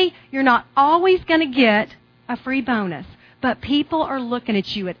know what, buddy, you're not always going to get a free bonus, but people are looking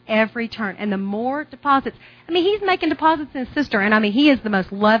at you at every turn. And the more deposits, he's making deposits in his sister, and he is the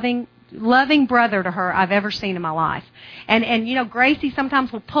most loving brother to her I've ever seen in my life. And Gracie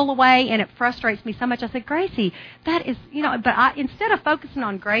sometimes will pull away, and it frustrates me so much. I said, Gracie, that is, but instead of focusing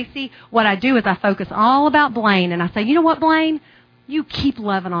on Gracie, what I do is I focus all about Blaine, and I say, you know what, Blaine? You keep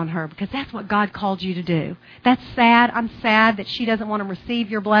loving on her because that's what God called you to do. That's sad. I'm sad that she doesn't want to receive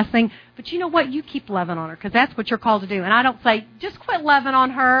your blessing. But you know what? You keep loving on her because that's what you're called to do. And I don't say, just quit loving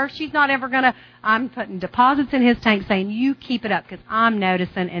on her. She's not ever going to. I'm putting deposits in his tank saying, you keep it up because I'm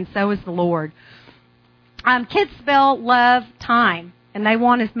noticing, and so is the Lord. Kids love time, and they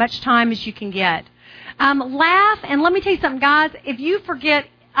want as much time as you can get. Laugh, and let me tell you something, guys. If you forget,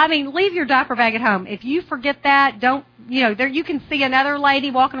 leave your diaper bag at home. If you forget that, don't, there you can see another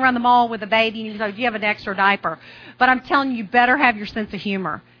lady walking around the mall with a baby, and you say, do you have an extra diaper? But I'm telling you, you better have your sense of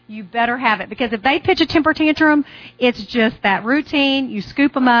humor. You better have it. Because if they pitch a temper tantrum, it's just that routine. You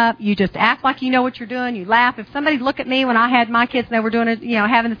scoop them up. You just act like you know what you're doing. You laugh. If somebody looked at me when I had my kids and they were doing it,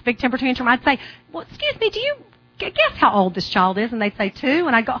 having this big temper tantrum, I'd say, well, excuse me, do you guess how old this child is? And they'd say 2.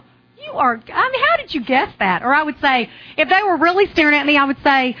 And I'd go, how did you guess that? Or I would say, if they were really staring at me, I would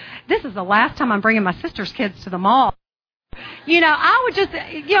say, this is the last time I'm bringing my sister's kids to the mall. I would just,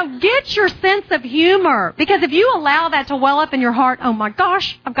 get your sense of humor. Because if you allow that to well up in your heart, oh my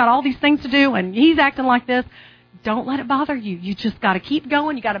gosh, I've got all these things to do and he's acting like this, don't let it bother you. You just got to keep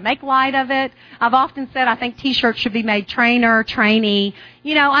going. You got to make light of it. I've often said I think T-shirts should be made trainer, trainee.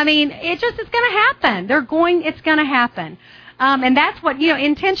 It's going to happen. It's going to happen. And that's what, be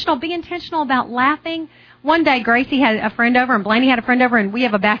intentional about laughing. One day, Gracie had a friend over, and Blaney had a friend over, and we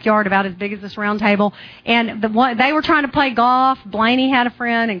have a backyard about as big as this round table. And they were trying to play golf. Blaney had a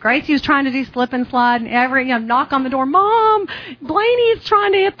friend, and Gracie was trying to do slip and slide. And knock on the door, Mom, Blaney's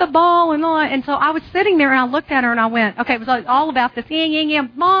trying to hit the ball, and all. And so I was sitting there, and I looked at her, and I went, okay, it was all about this.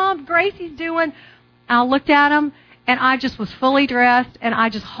 Mom, Gracie's doing. I looked at him. And I just was fully dressed, and I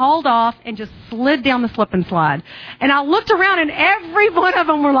just hauled off and just slid down the slip and slide. And I looked around, and every one of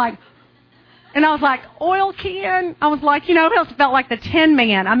them were like, and I was like, oil can. I was like, it felt like the Tin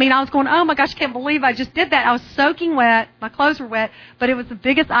Man. I was going, oh my gosh, I can't believe I just did that. I was soaking wet. My clothes were wet, but it was the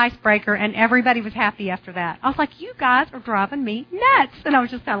biggest icebreaker, and everybody was happy after that. I was like, you guys are driving me nuts. And I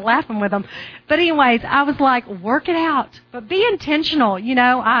was just kind of laughing with them. But anyways, I was like, work it out. But be intentional.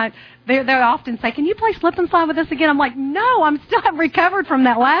 They often say, can you play slip and slide with us again? I'm like, no, I'm still recovered from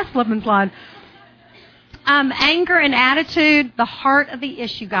that last slip and slide. Anger and attitude, the heart of the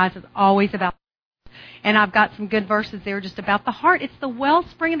issue, guys, is always about. And I've got some good verses there just about the heart. It's the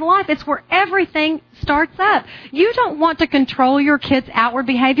wellspring of the life. It's where everything starts up. You don't want to control your kids' outward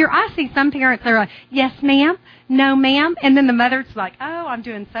behavior. I see some parents that are like, yes, ma'am, no, ma'am. And then the mother's like, oh, I'm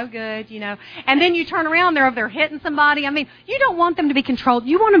doing so good, And then you turn around, they're over there hitting somebody. You don't want them to be controlled.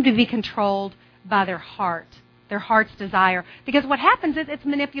 You want them to be controlled by their heart's desire. Because what happens is it's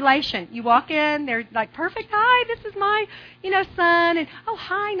manipulation. You walk in, they're like, perfect, hi, this is my, son, and, oh,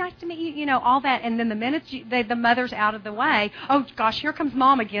 hi, nice to meet you, all that. And then the minute the mother's out of the way, oh, gosh, here comes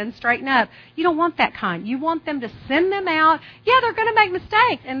mom again, straighten up. You don't want that kind. You want them to send them out. Yeah, they're going to make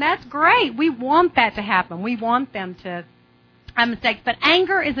mistakes, and that's great. We want that to happen. We want them to have mistakes. But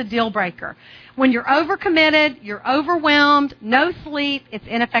anger is a deal breaker. When you're overcommitted, you're overwhelmed, no sleep, it's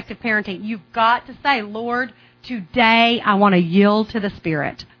ineffective parenting. You've got to say, Lord, today I want to yield to the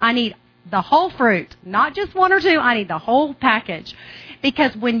Spirit. I need the whole fruit, not just 1 or 2. I need the whole package.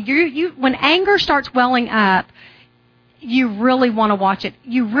 Because when when anger starts welling up, you really want to watch it.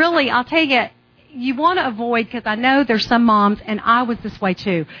 I'll tell you, you want to avoid, because I know there's some moms, and I was this way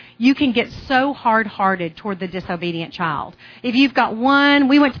too. You can get so hard-hearted toward the disobedient child. If you've got one,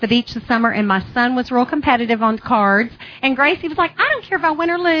 we went to the beach this summer, and my son was real competitive on cards, and Gracie was like, I don't care if I win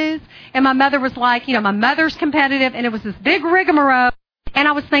or lose. And my mother was like, my mother's competitive, and it was this big rigmarole. And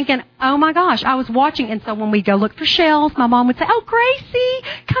I was thinking, oh my gosh, I was watching. And so when we go look for shells, my mom would say, oh, Gracie,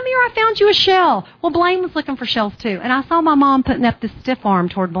 come here, I found you a shell. Well, Blaine was looking for shells too. And I saw my mom putting up this stiff arm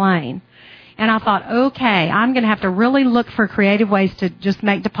toward Blaine. And I thought, okay, I'm going to have to really look for creative ways to just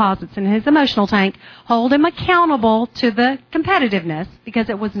make deposits in his emotional tank, hold him accountable to the competitiveness, because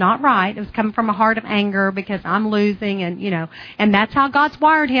it was not right. It was coming from a heart of anger because I'm losing, and, and that's how God's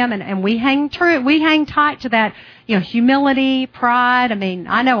wired him. And we hang tight to that, humility, pride.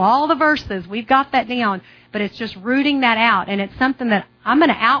 I know all the verses. We've got that down. But it's just rooting that out. And it's something that I'm going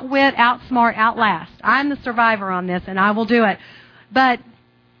to outwit, outsmart, outlast. I'm the survivor on this, and I will do it. But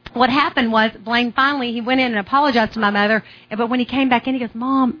what happened was, Blaine finally, he went in and apologized to my mother, but when he came back in, he goes,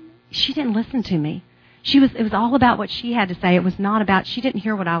 Mom, she didn't listen to me. It was all about what she had to say. It was not about, she didn't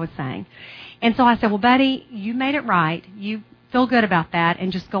hear what I was saying. And so I said, well, buddy, you made it right. You feel good about that,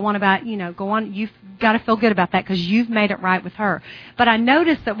 and just go on about, go on. You've got to feel good about that because you've made it right with her. But I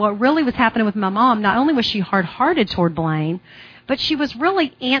noticed that what really was happening with my mom, not only was she hard-hearted toward Blaine, but she was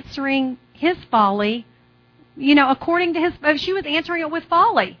really answering his folly, according to his, she was answering it with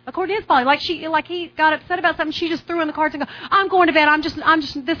folly, according to his folly. Like he got upset about something, she just threw in the cards and go, I'm going to bed, I'm just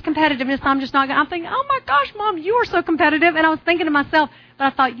this competitiveness, I'm just not going. I'm thinking, oh my gosh, Mom, you are so competitive. And I was thinking to myself, but I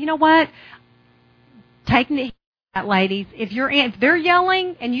thought, you know what? Taking it, ladies, if they're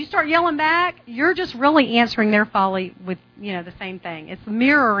yelling and you start yelling back, you're just really answering their folly with, the same thing. It's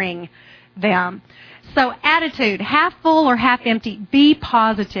mirroring them. So attitude, half full or half empty, be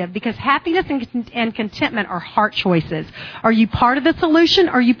positive, because happiness and contentment are heart choices. Are you part of the solution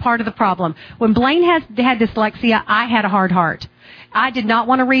or are you part of the problem? When Blaine had dyslexia, I had a hard heart. I did not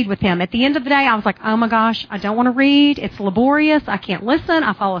want to read with him. At the end of the day, I was like, oh my gosh, I don't want to read. It's laborious. I can't listen.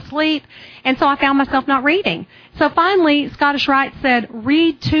 I fall asleep. And so I found myself not reading. So finally, Scottish Rite said,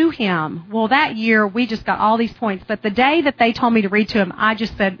 read to him. Well, that year, we just got all these points. But the day that they told me to read to him, I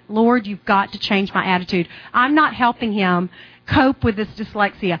just said, Lord, you've got to change my attitude. I'm not helping him cope with this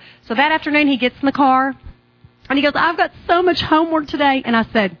dyslexia. So that afternoon, he gets in the car, and he goes, I've got so much homework today. And I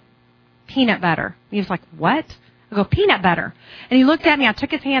said, peanut butter. And he was like, what? I go, peanut butter. And he looked at me. I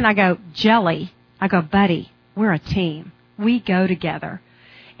took his hand. I go, jelly. I go, buddy, we're a team. We go together.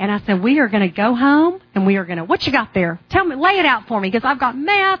 And I said, we are going to go home, and we are going to, what you got there? Tell me, lay it out for me, because I've got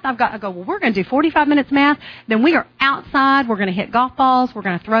math. I go, well, we're going to do 45 minutes math. Then we are outside. We're going to hit golf balls. We're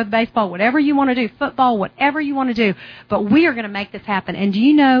going to throw the baseball, whatever you want to do, football, whatever you want to do. But we are going to make this happen. And do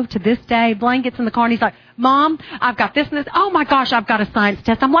you know, to this day, Blaine gets in the car, and he's like, Mom, I've got this and this. Oh, my gosh, I've got a science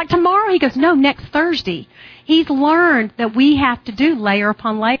test. I'm like, tomorrow? He goes, no, next Thursday. He's learned that we have to do layer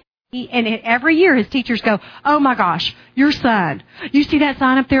upon layer. And every year his teachers go, oh my gosh, your son, you see that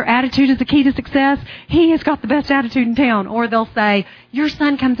sign up there, attitude is the key to success? He has got the best attitude in town. Or they'll say, your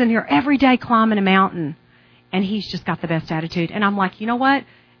son comes in here every day climbing a mountain, and he's just got the best attitude. And I'm like, you know what?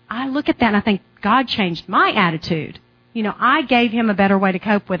 I look at that and I think, God changed my attitude. You know, I gave him a better way to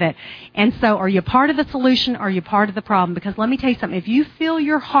cope with it. And so are you part of the solution or are you part of the problem? Because let me tell you something. If you feel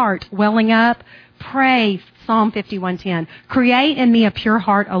your heart welling up, pray Psalm 51:10. Create in me a pure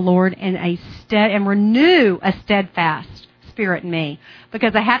heart, O Lord, and renew a steadfast spirit in me.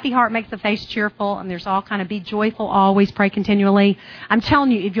 Because a happy heart makes the face cheerful, and there's all kind of be joyful, always pray continually. I'm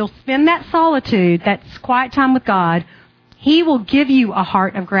telling you, if you'll spend that solitude, that quiet time with God, He will give you a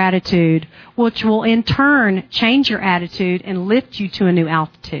heart of gratitude, which will in turn change your attitude and lift you to a new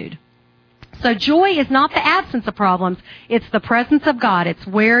altitude. So joy is not the absence of problems. It's the presence of God. It's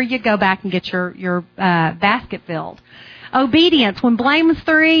where you go back and get your basket filled. Obedience. When Blaine was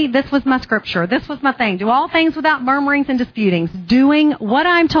 3, this was my scripture. This was my thing. Do all things without murmurings and disputings. Doing what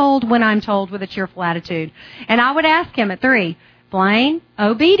I'm told when I'm told with a cheerful attitude. And I would ask him at 3, Blaine,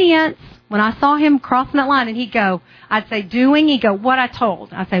 obedience. When I saw him crossing that line, and he'd go, I'd say, doing, he'd go, what I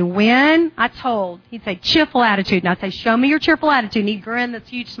told. I'd say, when I told. He'd say, cheerful attitude. And I'd say, show me your cheerful attitude. And he'd grin this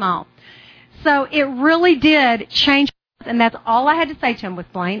huge smile. So it really did change, and that's all I had to say to him was,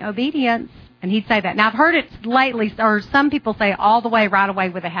 Blaine, obedience. And he'd say that. Now, I've heard it lately, or some people say all the way, right away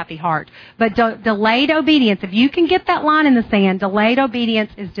with a happy heart. But delayed obedience, if you can get that line in the sand, delayed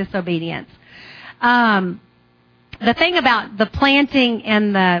obedience is disobedience. The thing about the planting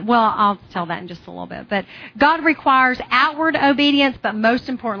and I'll tell that in just a little bit. But God requires outward obedience, but most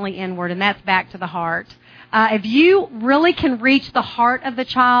importantly inward, and that's back to the heart. If you really can reach the heart of the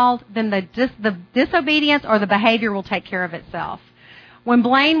child, then the disobedience or the behavior will take care of itself. When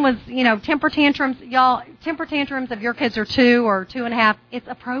Blaine was, temper tantrums, temper tantrums if your kids are 2 or 2.5, it's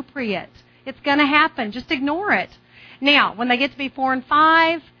appropriate. It's going to happen. Just ignore it. Now, when they get to be 4 and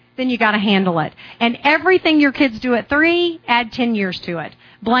 5, then you got to handle it. And everything your kids do at 3, add 10 years to it.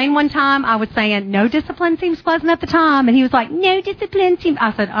 Blaine, one time, I was saying, no discipline seems pleasant at the time. And he was like, no discipline seems...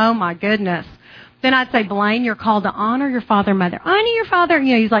 I said, oh, my goodness. Then I'd say, Blaine, you're called to honor your father and mother. Honor your father.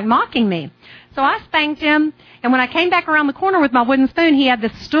 He's like mocking me. So I spanked him. And when I came back around the corner with my wooden spoon, he had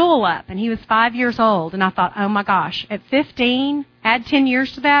this stool up. And he was 5 years old. And I thought, oh, my gosh, at 15, add 10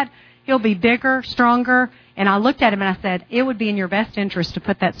 years to that, he'll be bigger, stronger. And I looked at him and I said, it would be in your best interest to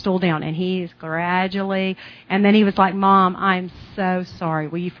put that stool down. And he's gradually. And then he was like, Mom, I'm so sorry.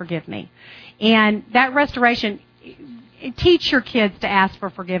 Will you forgive me? And that restoration, teach your kids to ask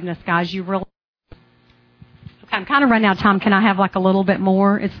for forgiveness, guys. You really... I'm kind of running out of time. Can I have like a little bit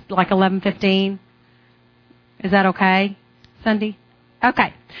more? It's like 11:15. Is that okay, Cindy?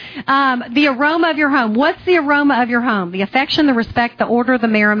 Okay. The aroma of your home. What's the aroma of your home? The affection, the respect, the order, the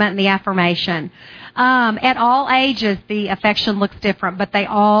merriment, and the affirmation. At all ages, the affection looks different, but they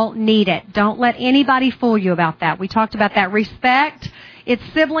all need it. Don't let anybody fool you about that. We talked about that. Respect. It's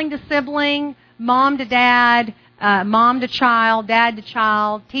sibling to sibling, mom to dad, mom to child, dad to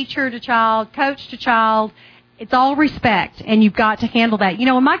child, teacher to child, coach to child. It's all respect, and you've got to handle that.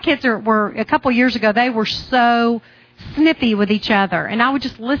 When my kids were a couple years ago, they were so snippy with each other, and I would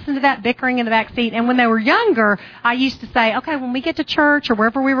just listen to that bickering in the back seat. And when they were younger, I used to say, okay, when we get to church or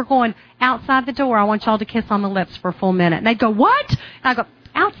wherever we were going, outside the door, I want y'all to kiss on the lips for a full minute. And they'd go, what? And I go,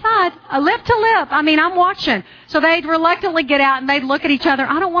 outside, lip to lip. I'm watching. So they'd reluctantly get out, and they'd look at each other.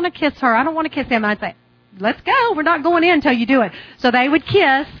 I don't want to kiss her. I don't want to kiss him. And I'd say, let's go. We're not going in until you do it. So they would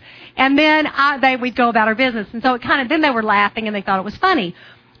kiss. And then we'd go about our business. And so then they were laughing and they thought it was funny.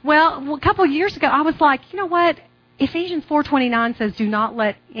 Well, a couple of years ago, I was like, you know what? Ephesians 4:29 says, do not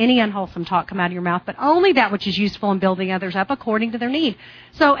let any unwholesome talk come out of your mouth, but only that which is useful in building others up according to their need.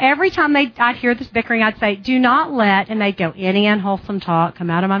 So every time I'd hear this bickering, I'd say, do not let, and they'd go, any unwholesome talk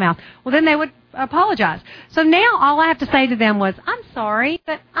come out of my mouth. Well, then they would apologize. So now all I have to say to them was, I'm sorry,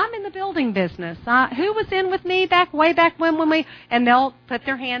 but I'm in the building business. Who was in with me way back when we, and they'll put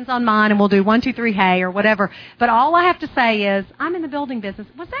their hands on mine and we'll do 1, 2, 3, hey, or whatever. But all I have to say is, I'm in the building business.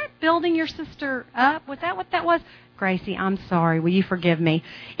 Was that building your sister up? Was that what that was? Gracie, I'm sorry. Will you forgive me?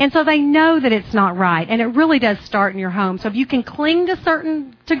 And so they know that it's not right. And it really does start in your home. So if you can cling to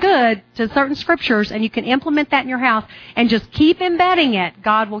certain scriptures, and you can implement that in your house and just keep embedding it,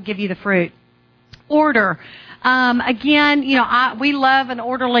 God will give you the fruit. Order. Again, we love an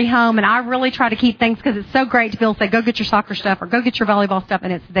orderly home, and I really try to keep things because it's so great to be able to say, go get your soccer stuff or go get your volleyball stuff,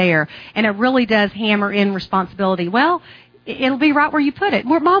 and it's there. And it really does hammer in responsibility. Well, it'll be right where you put it.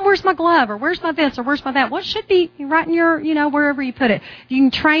 Mom, where's my glove? Or where's my this? Or where's my that? What should be right in your, wherever you put it. If you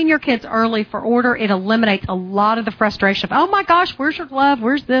can train your kids early for order, it eliminates a lot of the frustration of, oh my gosh, where's your glove?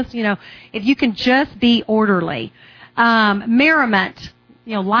 Where's this? If you can just be orderly. Merriment,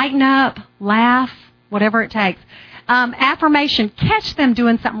 lighten up, laugh, whatever it takes. Affirmation, catch them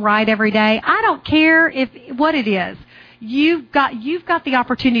doing something right every day. I don't care what it is. You've got the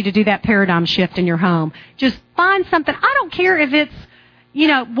opportunity to do that paradigm shift in your home. Just find something. I don't care if it's,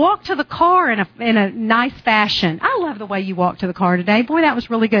 walk to the car in a nice fashion. I love the way you walked to the car today. Boy, that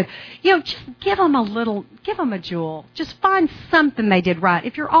was really good. Just give them a jewel. Just find something they did right.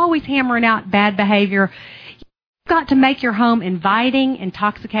 If you're always hammering out bad behavior, you've got to make your home inviting,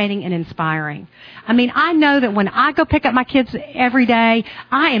 intoxicating, and inspiring. I know that when I go pick up my kids every day,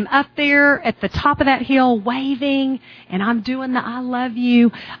 I am up there at the top of that hill waving, and I'm doing the I love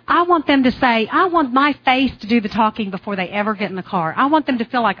you. I want them to say, I want my face to do the talking before they ever get in the car. I want them to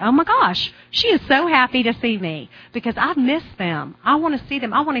feel like, oh my gosh, she is so happy to see me because I've missed them. I want to see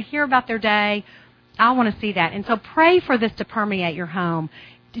them. I want to hear about their day. I want to see that. And so pray for this to permeate your home.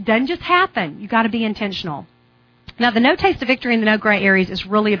 It doesn't just happen. You've got to be intentional. Now, the No Taste of Victory in the No Gray Areas is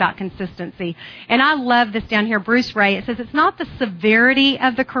really about consistency. And I love this down here. Bruce Ray, it says it's not the severity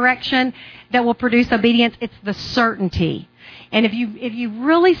of the correction that will produce obedience, it's the certainty. And if you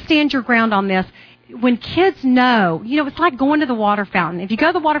really stand your ground on this, when kids know, it's like going to the water fountain. If you go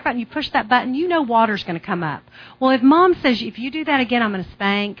to the water fountain, you push that button, water's going to come up. Well, if mom says, if you do that again, I'm going to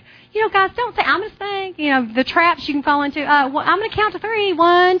spank. Guys, don't say, I'm going to spank. The traps you can fall into. I'm going to count to 3.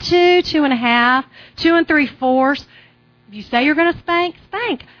 1, 2, 2.5, 2 3/4. If you say you're going to spank,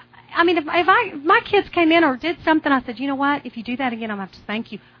 spank. If my kids came in or did something, I said, you know what? If you do that again, I'm going to have to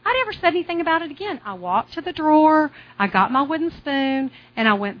spank you. I never said anything about it again. I walked to the drawer, I got my wooden spoon, and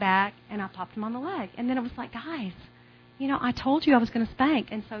I went back and I popped him on the leg. And then it was like, guys, I told you I was going to spank.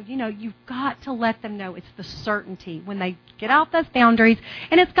 And so, you've got to let them know it's the certainty when they get out those boundaries.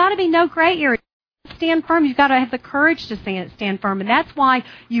 And it's got to be no gray area. Stand firm. You've got to have the courage to stand firm. And that's why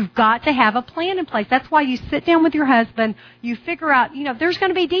you've got to have a plan in place. That's why you sit down with your husband. You figure out, there's going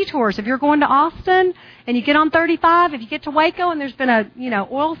to be detours. If you're going to Austin and you get on 35, if you get to Waco and there's been a,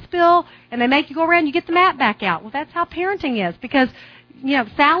 oil spill and they make you go around, you get the mat back out. Well, that's how parenting is because,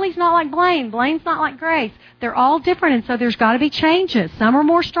 Sally's not like Blaine. Blaine's not like Grace. They're all different, and so there's got to be changes. Some are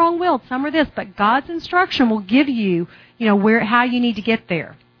more strong-willed, some are this, but God's instruction will give you, how you need to get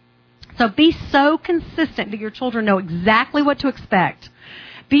there. So be so consistent that your children know exactly what to expect.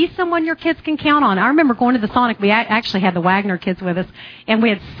 Be someone your kids can count on. I remember going to the Sonic. We actually had the Wagner kids with us, and we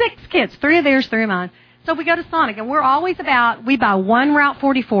had 6 kids, 3 of theirs, 3 of mine. So we go to Sonic, and we're always we buy one Route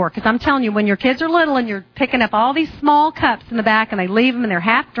 44, because I'm telling you, when your kids are little and you're picking up all these small cups in the back, and they leave them and they're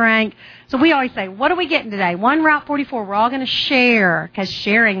half drank. So we always say, what are we getting today? One Route 44. We're all going to share, because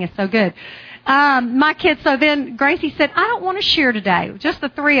sharing is so good. My kids, so then Gracie said, I don't want to share today. Just the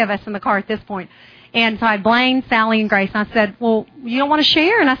 3 of us in the car at this point. And so I had Blaine, Sally, and Grace. And I said, well, you don't want to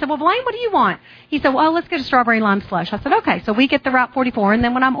share? And I said, well, Blaine, what do you want? He said, well, let's get a strawberry lime slush. I said, okay. So we get the Route 44. And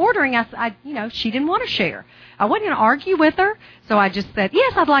then when I'm ordering, she didn't want to share. I wasn't going to argue with her. So I just said,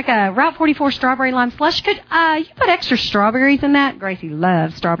 yes, I'd like a Route 44 strawberry lime slush. Could you put extra strawberries in that? Gracie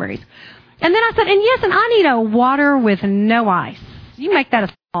loves strawberries. And then I said, and yes, and I need a water with no ice. You make that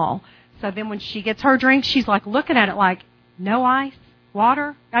a small. So then when she gets her drink, she's like looking at it like, no ice,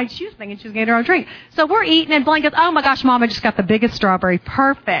 water? She was thinking she was getting her own drink. So we're eating, and Blaine goes, oh my gosh, Mom, I just got the biggest strawberry.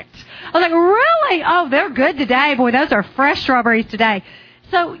 Perfect. I was like, really? Oh, they're good today. Boy, those are fresh strawberries today.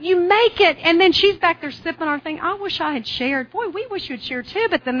 So you make it, and then she's back there sipping our thing. I wish I had shared. Boy, we wish you had shared too,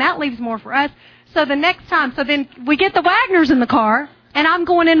 but then that leaves more for us. So the next time, so then we get the Wagners in the car, and I'm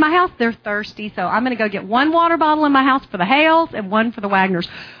going in my house. They're thirsty, so I'm going to go get 1 water bottle in my house for the Hales and 1 for the Wagners.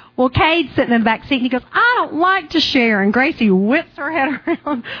 Well, Cade's sitting in the back seat, and he goes, I don't like to share. And Gracie whips her head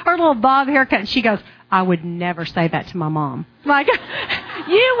around, her little bob haircut, and she goes, I would never say that to my mom. Like,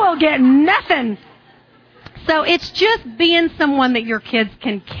 you will get nothing. So it's just being someone that your kids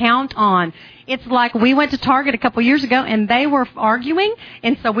can count on. It's like we went to Target a couple years ago, and they were arguing,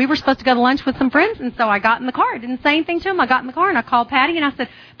 and so we were supposed to go to lunch with some friends, and so I got in the car. I didn't say anything to them. I got in the car, and I called Patty, and I said,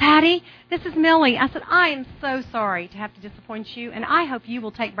 Patty, this is Millie. I said, I am so sorry to have to disappoint you, and I hope you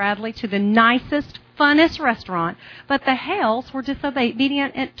will take Bradley to the nicest, funnest restaurant. But the Hales were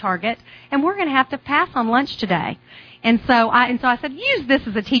disobedient at Target, and we're going to have to pass on lunch today. And so I said, use this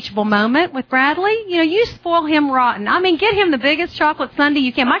as a teachable moment with Bradley. You know, you spoil him rotten. I mean, get him the biggest chocolate sundae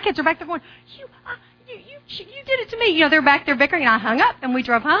you can. My kids are back there going, you did it to me. You know, they're back there bickering. And I hung up, and we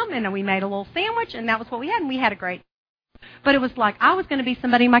drove home, and we made a little sandwich, and that was what we had, and we had a great. But it was like I was going to be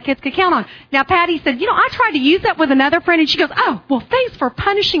somebody my kids could count on. Now, Patty said, I tried to use that with another friend, and she goes, oh, well, thanks for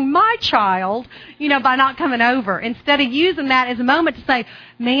punishing my child, by not coming over. Instead of using that as a moment to say,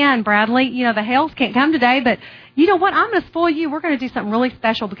 man, Bradley, the Hales can't come today, but you know what? I'm going to spoil you. We're going to do something really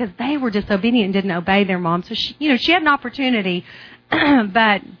special because they were disobedient and didn't obey their mom. So, she had an opportunity,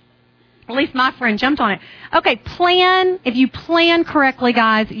 but at least my friend jumped on it. Okay, plan. If you plan correctly,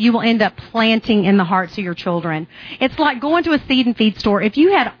 guys, you will end up planting in the hearts of your children. It's like going to a seed and feed store. If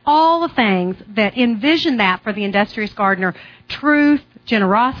you had all the things that envision that for the industrious gardener, truth,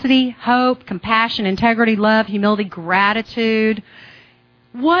 generosity, hope, compassion, integrity, love, humility, gratitude,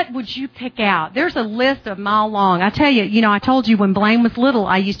 what would you pick out? There's a list a mile long. I tell you, I told you when Blaine was little,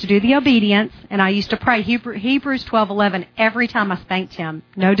 I used to do the obedience, and I used to pray Hebrews 12:11 every time I spanked him.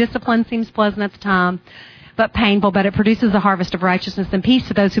 No discipline seems pleasant at the time, but painful, but it produces a harvest of righteousness and peace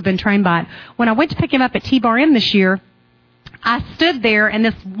to those who've been trained by it. When I went to pick him up at T-Bar M this year, I stood there, and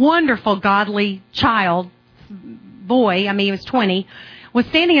this wonderful, godly child, boy, he was 20, was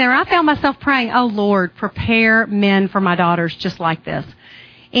standing there, and I found myself praying, oh, Lord, prepare men for my daughters just like this.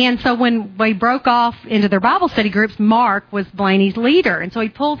 And so when we broke off into their Bible study groups, Mark was Blaney's leader. And so he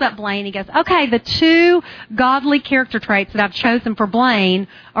pulls up Blaine. He goes, okay, the two godly character traits that I've chosen for Blaine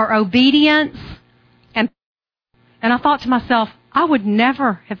are obedience and I thought to myself, I would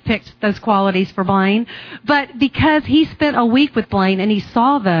never have picked those qualities for Blaine. But because he spent a week with Blaine and he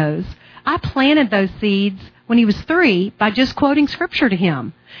saw those, I planted those seeds when he was 3 by just quoting Scripture to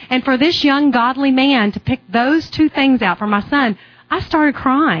him. And for this young godly man to pick those two things out for my son, I started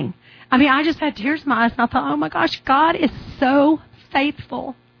crying. I just had tears in my eyes, and I thought, oh, my gosh, God is so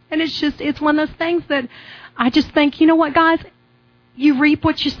faithful. And it's one of those things that I just think, you know what, guys? You reap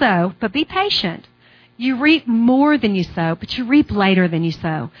what you sow, but be patient. You reap more than you sow, but you reap later than you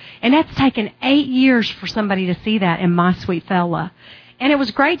sow. And that's taken 8 years for somebody to see that in my sweet fella. And it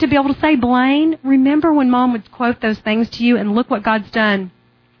was great to be able to say, Blaine, remember when Mom would quote those things to you, and look what God's done.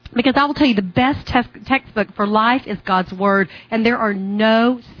 Because I will tell you, the best textbook for life is God's Word, and there are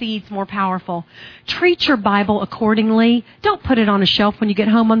no seeds more powerful. Treat your Bible accordingly. Don't put it on a shelf when you get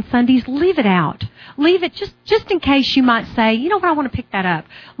home on Sundays. Leave it out. Leave it just in case you might say, you know what, I want to pick that up.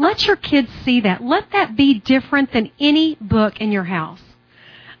 Let your kids see that. Let that be different than any book in your house.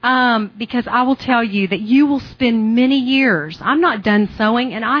 Because I will tell you that you will spend many years. I'm not done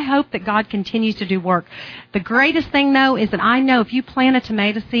sowing, and I hope that God continues to do work. The greatest thing, though, is that I know if you plant a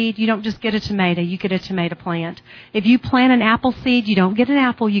tomato seed, you don't just get a tomato, you get a tomato plant. If you plant an apple seed, you don't get an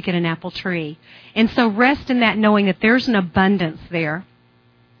apple, you get an apple tree. And so rest in that, knowing that there's an abundance there.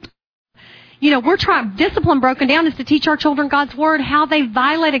 We're trying, discipline broken down is to teach our children God's Word, how they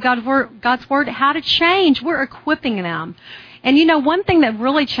violated God's Word, how to change. We're equipping them. And one thing that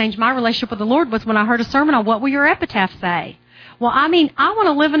really changed my relationship with the Lord was when I heard a sermon on what will your epitaph say. Well, I want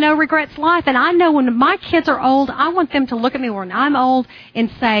to live a no regrets life. And I know when my kids are old, I want them to look at me when I'm old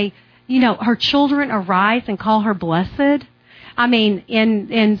and say, her children arise and call her blessed.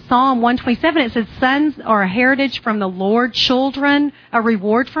 In Psalm 127, it says, sons are a heritage from the Lord, children a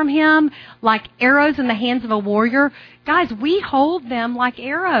reward from Him, like arrows in the hands of a warrior. Guys, we hold them like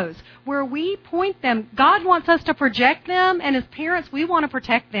arrows, where we point them. God wants us to project them, and as parents, we want to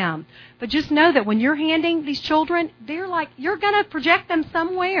protect them. But just know that when you're handing these children, they're like, you're going to project them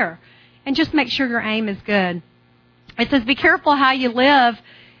somewhere. And just make sure your aim is good. It says, be careful how you live,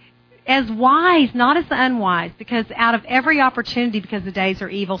 as wise, not as the unwise, because out of every opportunity, because the days are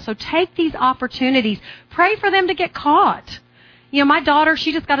evil. So take these opportunities. Pray for them to get caught. My daughter,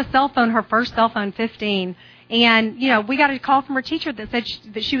 she just got a cell phone, her first cell phone, 15. And, we got a call from her teacher that said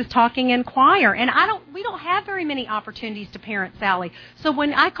that she was talking in choir. And we don't have very many opportunities to parent Sally. So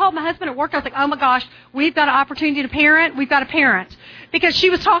when I called my husband at work, I was like, oh my gosh, we've got an opportunity to parent. We've got a parent. Because she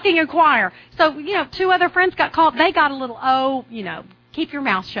was talking in choir. So, 2 other friends got called. They got a little, keep your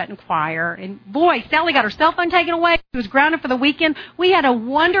mouth shut and choir. And boy, Sally got her cell phone taken away. She was grounded for the weekend. We had a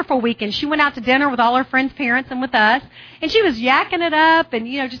wonderful weekend. She went out to dinner with all her friends' parents and with us. And she was yakking it up and,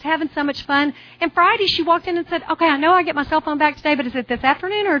 just having so much fun. And Friday she walked in and said, okay, I know I get my cell phone back today, but is it this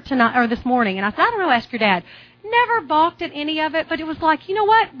afternoon or tonight or this morning? And I said, I don't know, ask your dad. Never balked at any of it, but it was like, you know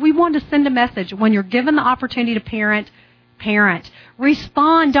what? We wanted to send a message. When you're given the opportunity to parent.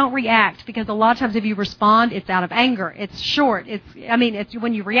 Respond, don't react, because a lot of times if you respond, it's out of anger. It's short. It's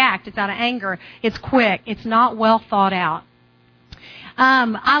when you react, it's out of anger. It's quick. It's not well thought out.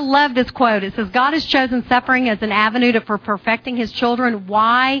 I love this quote. It says, God has chosen suffering as an avenue for perfecting His children.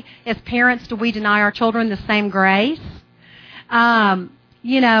 Why, as parents, do we deny our children the same grace?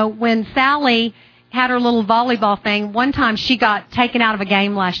 When Sally had her little volleyball thing, one time she got taken out of a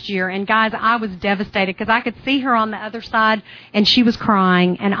game last year. And guys, I was devastated because I could see her on the other side and she was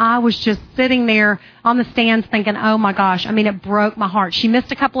crying. And I was just sitting there on the stands thinking, oh my gosh, it broke my heart. She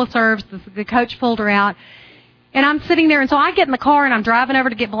missed a couple of serves. The coach pulled her out. And I'm sitting there, and so I get in the car, and I'm driving over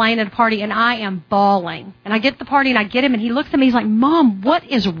to get Blaine at a party, and I am bawling. And I get to the party, and I get him, and he looks at me, he's like, Mom, what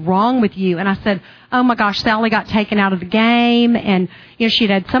is wrong with you? And I said, oh my gosh, Sally got taken out of the game, and, she'd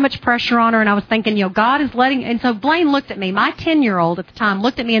had so much pressure on her, and I was thinking, God is letting, and so Blaine looked at me, my 10-year-old at the time,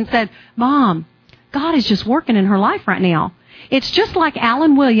 looked at me and said, Mom, God is just working in her life right now. It's just like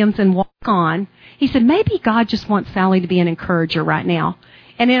Alan Williams in Walk On. He said, maybe God just wants Sally to be an encourager right now.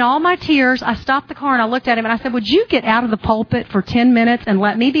 And in all my tears, I stopped the car and I looked at him and I said, would you get out of the pulpit for 10 minutes and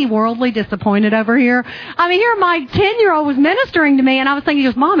let me be worldly disappointed over here? Here my 10-year-old was ministering to me and I was thinking, he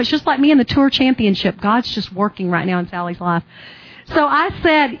goes, Mom, it's just like me in the tour championship. God's just working right now in Sally's life. So I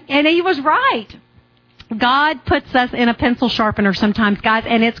said, and he was right. God puts us in a pencil sharpener sometimes, guys,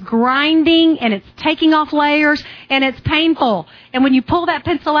 and it's grinding and it's taking off layers and it's painful. And when you pull that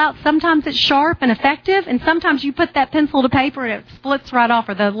pencil out, sometimes it's sharp and effective, and sometimes you put that pencil to paper and it splits right off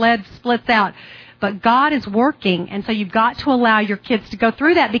or the lead splits out. But God is working, and so you've got to allow your kids to go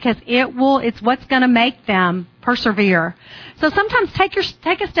through that because it's what's going to make them persevere. So sometimes take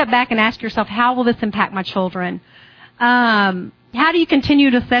a step back and ask yourself, how will this impact my children? How do you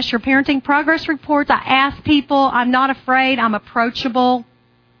continue to assess your parenting progress reports? I ask people. I'm not afraid. I'm approachable.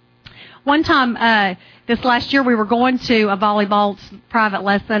 One time, this last year, we were going to a volleyball private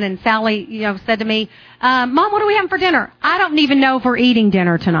lesson, and Sally, said to me, Mom, what are we having for dinner? I don't even know if we're eating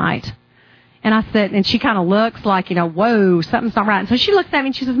dinner tonight. And I said, and she kind of looks like, whoa, something's not right. And so she looks at me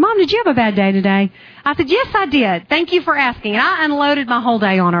and she says, Mom, did you have a bad day today? I said, yes, I did. Thank you for asking. And I unloaded my whole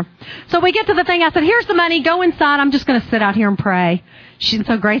day on her. So we get to the thing. I said, here's the money. Go inside. I'm just going to sit out here and pray.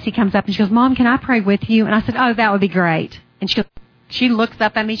 So Gracie comes up and she goes, Mom, can I pray with you? And I said, oh, that would be great. And she looks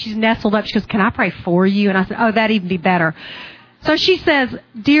up at me. She's nestled up. She goes, can I pray for you? And I said, oh, that'd even be better. So she says,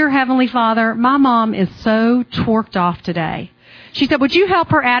 Dear Heavenly Father, my mom is so torqued off today. She said, would you help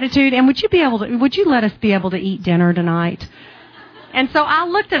her attitude, and would you let us be able to eat dinner tonight? And so I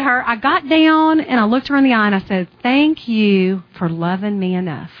looked at her, I got down, and I looked her in the eye, and I said, thank you for loving me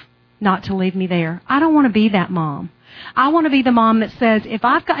enough not to leave me there. I don't want to be that mom. I want to be the mom that says, if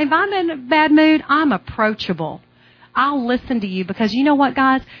I'm in a bad mood, I'm approachable. I'll listen to you, because you know what,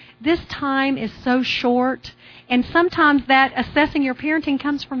 guys? This time is so short, and sometimes that assessing your parenting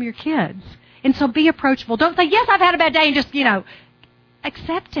comes from your kids. And so be approachable. Don't say, yes, I've had a bad day, and just,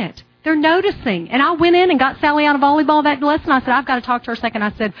 accept it. They're noticing. And I went in and got Sally out of volleyball that lesson. I said, I've got to talk to her a second.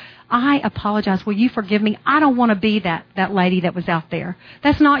 I said, I apologize. Will you forgive me? I don't want to be that lady that was out there.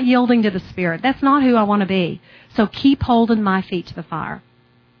 That's not yielding to the Spirit. That's not who I want to be. So keep holding my feet to the fire.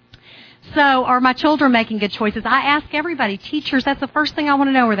 So, are my children making good choices? I ask everybody, teachers, that's the first thing I want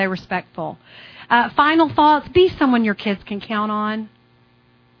to know. Are they respectful? Final thoughts, be someone your kids can count on.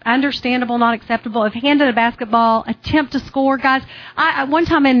 Understandable, not acceptable. If handed a basketball, attempt to score, guys. One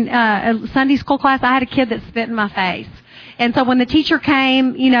time in a Sunday school class, I had a kid that spit in my face. And so when the teacher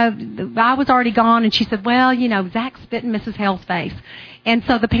came, I was already gone, and she said, well, Zach spit in Mrs. Hale's face. And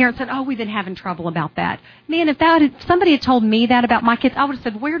so the parents said, oh, we've been having trouble about that. Man, if somebody had told me that about my kids, I would have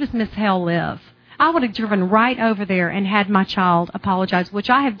said, where does Miss Hale live? I would have driven right over there and had my child apologize, which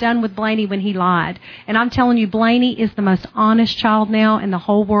I have done with Blaney when he lied. And I'm telling you, Blaney is the most honest child now in the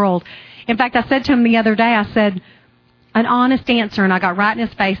whole world. In fact, I said to him the other day, I said, an honest answer, and I got right in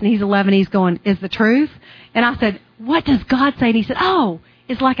his face, and he's 11, he's going, is the truth? And I said, what does God say? And he said, oh,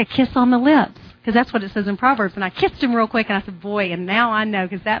 it's like a kiss on the lips, because that's what it says in Proverbs. And I kissed him real quick, and I said, boy, and now I know,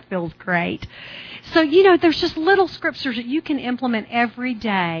 because that feels great. So, there's just little scriptures that you can implement every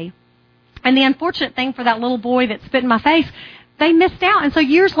day. And the unfortunate thing for that little boy that spit in my face, they missed out. And so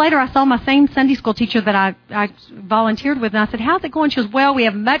years later, I saw my same Sunday school teacher that I volunteered with, and I said, how's it going? She goes, well, we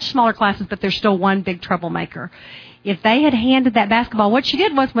have much smaller classes, but there's still one big troublemaker. If they had handed that basketball, what she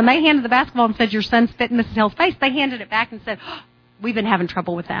did was when they handed the basketball and said, your son spit in Mrs. Hill's face, they handed it back and said, we've been having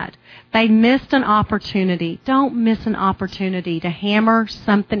trouble with that. They missed an opportunity. Don't miss an opportunity to hammer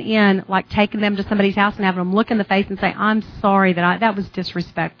something in, like taking them to somebody's house and having them look in the face and say, I'm sorry that was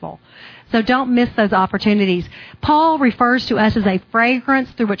disrespectful. So don't miss those opportunities. Paul refers to us as a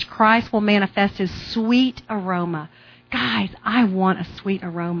fragrance through which Christ will manifest his sweet aroma. Guys, I want a sweet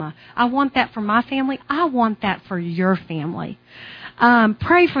aroma. I want that for my family. I want that for your family.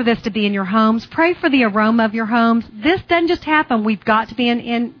 Pray for this to be in your homes. Pray for the aroma of your homes. This doesn't just happen. We've got to be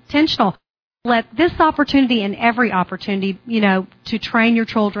intentional. Let this opportunity and every opportunity, to train your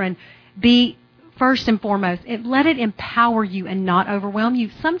children be first and foremost. Let it empower you and not overwhelm you.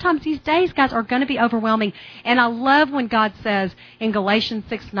 Sometimes these days, guys, are going to be overwhelming. And I love when God says in Galatians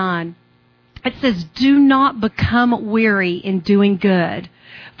 6:9, it says, do not become weary in doing good,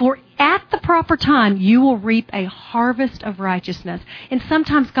 for at the proper time you will reap a harvest of righteousness. And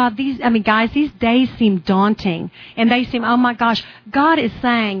sometimes, these days seem daunting, and they seem, oh my gosh, God is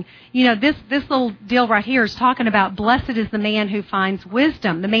saying, this little deal right here is talking about blessed is the man who finds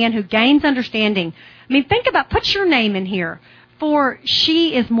wisdom, the man who gains understanding. Put your name in here. For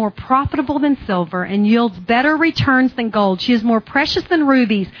she is more profitable than silver and yields better returns than gold. She is more precious than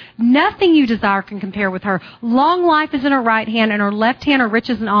rubies. Nothing you desire can compare with her. Long life is in her right hand, and her left hand are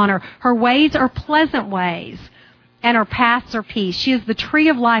riches and honor. Her ways are pleasant ways, and her paths are peace. She is the tree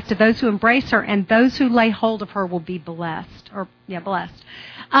of life to those who embrace her, and those who lay hold of her will be blessed. Blessed.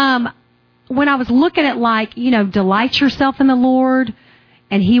 When I was looking at delight yourself in the Lord,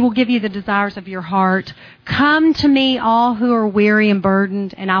 and he will give you the desires of your heart. Come to me, all who are weary and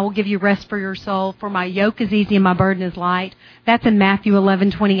burdened, and I will give you rest for your soul. For my yoke is easy and my burden is light. That's in Matthew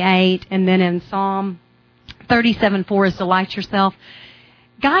 11:28, and then in Psalm 37:4 is delight yourself.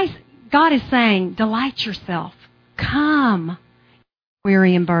 Guys, God is saying, delight yourself. Come,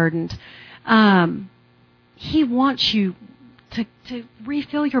 weary and burdened. He wants you to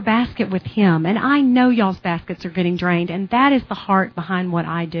refill your basket with him. And I know y'all's baskets are getting drained, and that is the heart behind what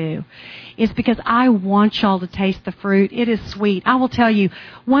I do. It's because I want y'all to taste the fruit. It is sweet. I will tell you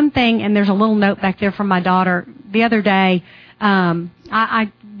one thing, and there's a little note back there from my daughter. The other day,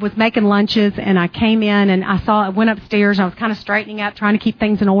 I was making lunches, and I came in, and I went upstairs, and I was kind of straightening up, trying to keep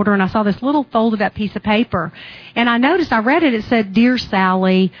things in order, and I saw this little folded up piece of paper. And I read it, it said, Dear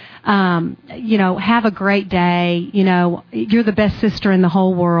Sally, have a great day, you're the best sister in the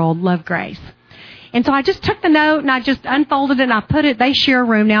whole world, love, Grace. And so I just took the note, and I just unfolded it, and they share a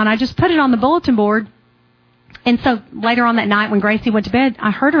room now, and I just put it on the bulletin board. And so later on that night when Gracie went to bed,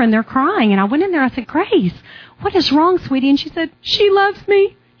 I heard her in there crying, and I went in there, I said, Grace, what is wrong, sweetie? And she said, she loves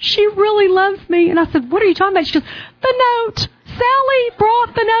me. She really loves me. And I said, what are you talking about? She goes, the note. Sally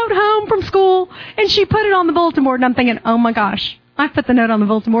brought the note home from school, and she put it on the bulletin board. And I'm thinking, oh, my gosh, I put the note on the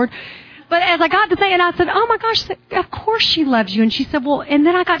bulletin board. But as I got to thinking, I said, oh, my gosh, of course she loves you. And she said, well, and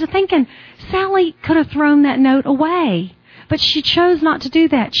then I got to thinking, Sally could have thrown that note away. But she chose not to do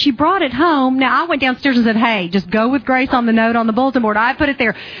that. She brought it home. Now, I went downstairs and said, hey, just go with Grace on the note on the bulletin board. I put it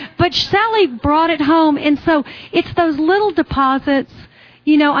there. But Sally brought it home. And so it's those little deposits.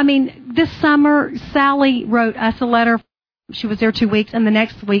 This summer, Sally wrote us a letter. She was there 2 weeks. And the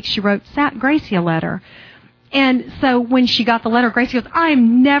next week, she wrote Gracie a letter. And so when she got the letter, Gracie goes,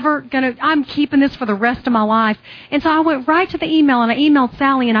 I'm keeping this for the rest of my life. And so I went right to the email, and I emailed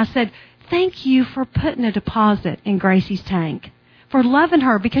Sally, and I said, thank you for putting a deposit in Gracie's tank, for loving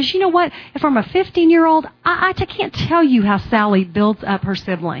her. Because you know what? From a 15-year-old, I can't tell you how Sally builds up her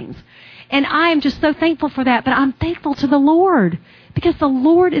siblings. And I am just so thankful for that. But I'm thankful to the Lord, because the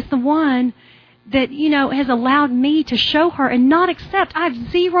Lord is the one that, has allowed me to show her and not accept. I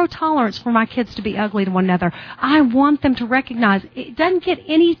have zero tolerance for my kids to be ugly to one another. I want them to recognize it doesn't get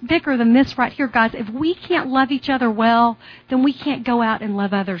any bigger than this right here, guys. If we can't love each other well, then we can't go out and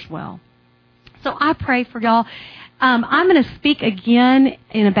love others well. So I pray for y'all. I'm going to speak again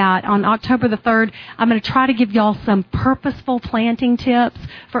on October the 3rd. I'm going to try to give y'all some purposeful planting tips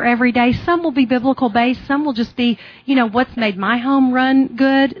for every day. Some will be biblical based. Some will just be, what's made my home run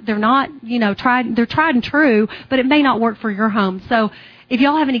good. They're not, they're tried and true, but it may not work for your home. So if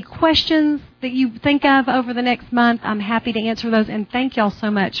y'all have any questions that you think of over the next month, I'm happy to answer those. And thank y'all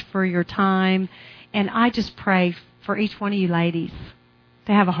so much for your time. And I just pray for each one of you ladies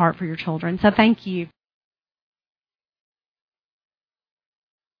to have a heart for your children. So thank you.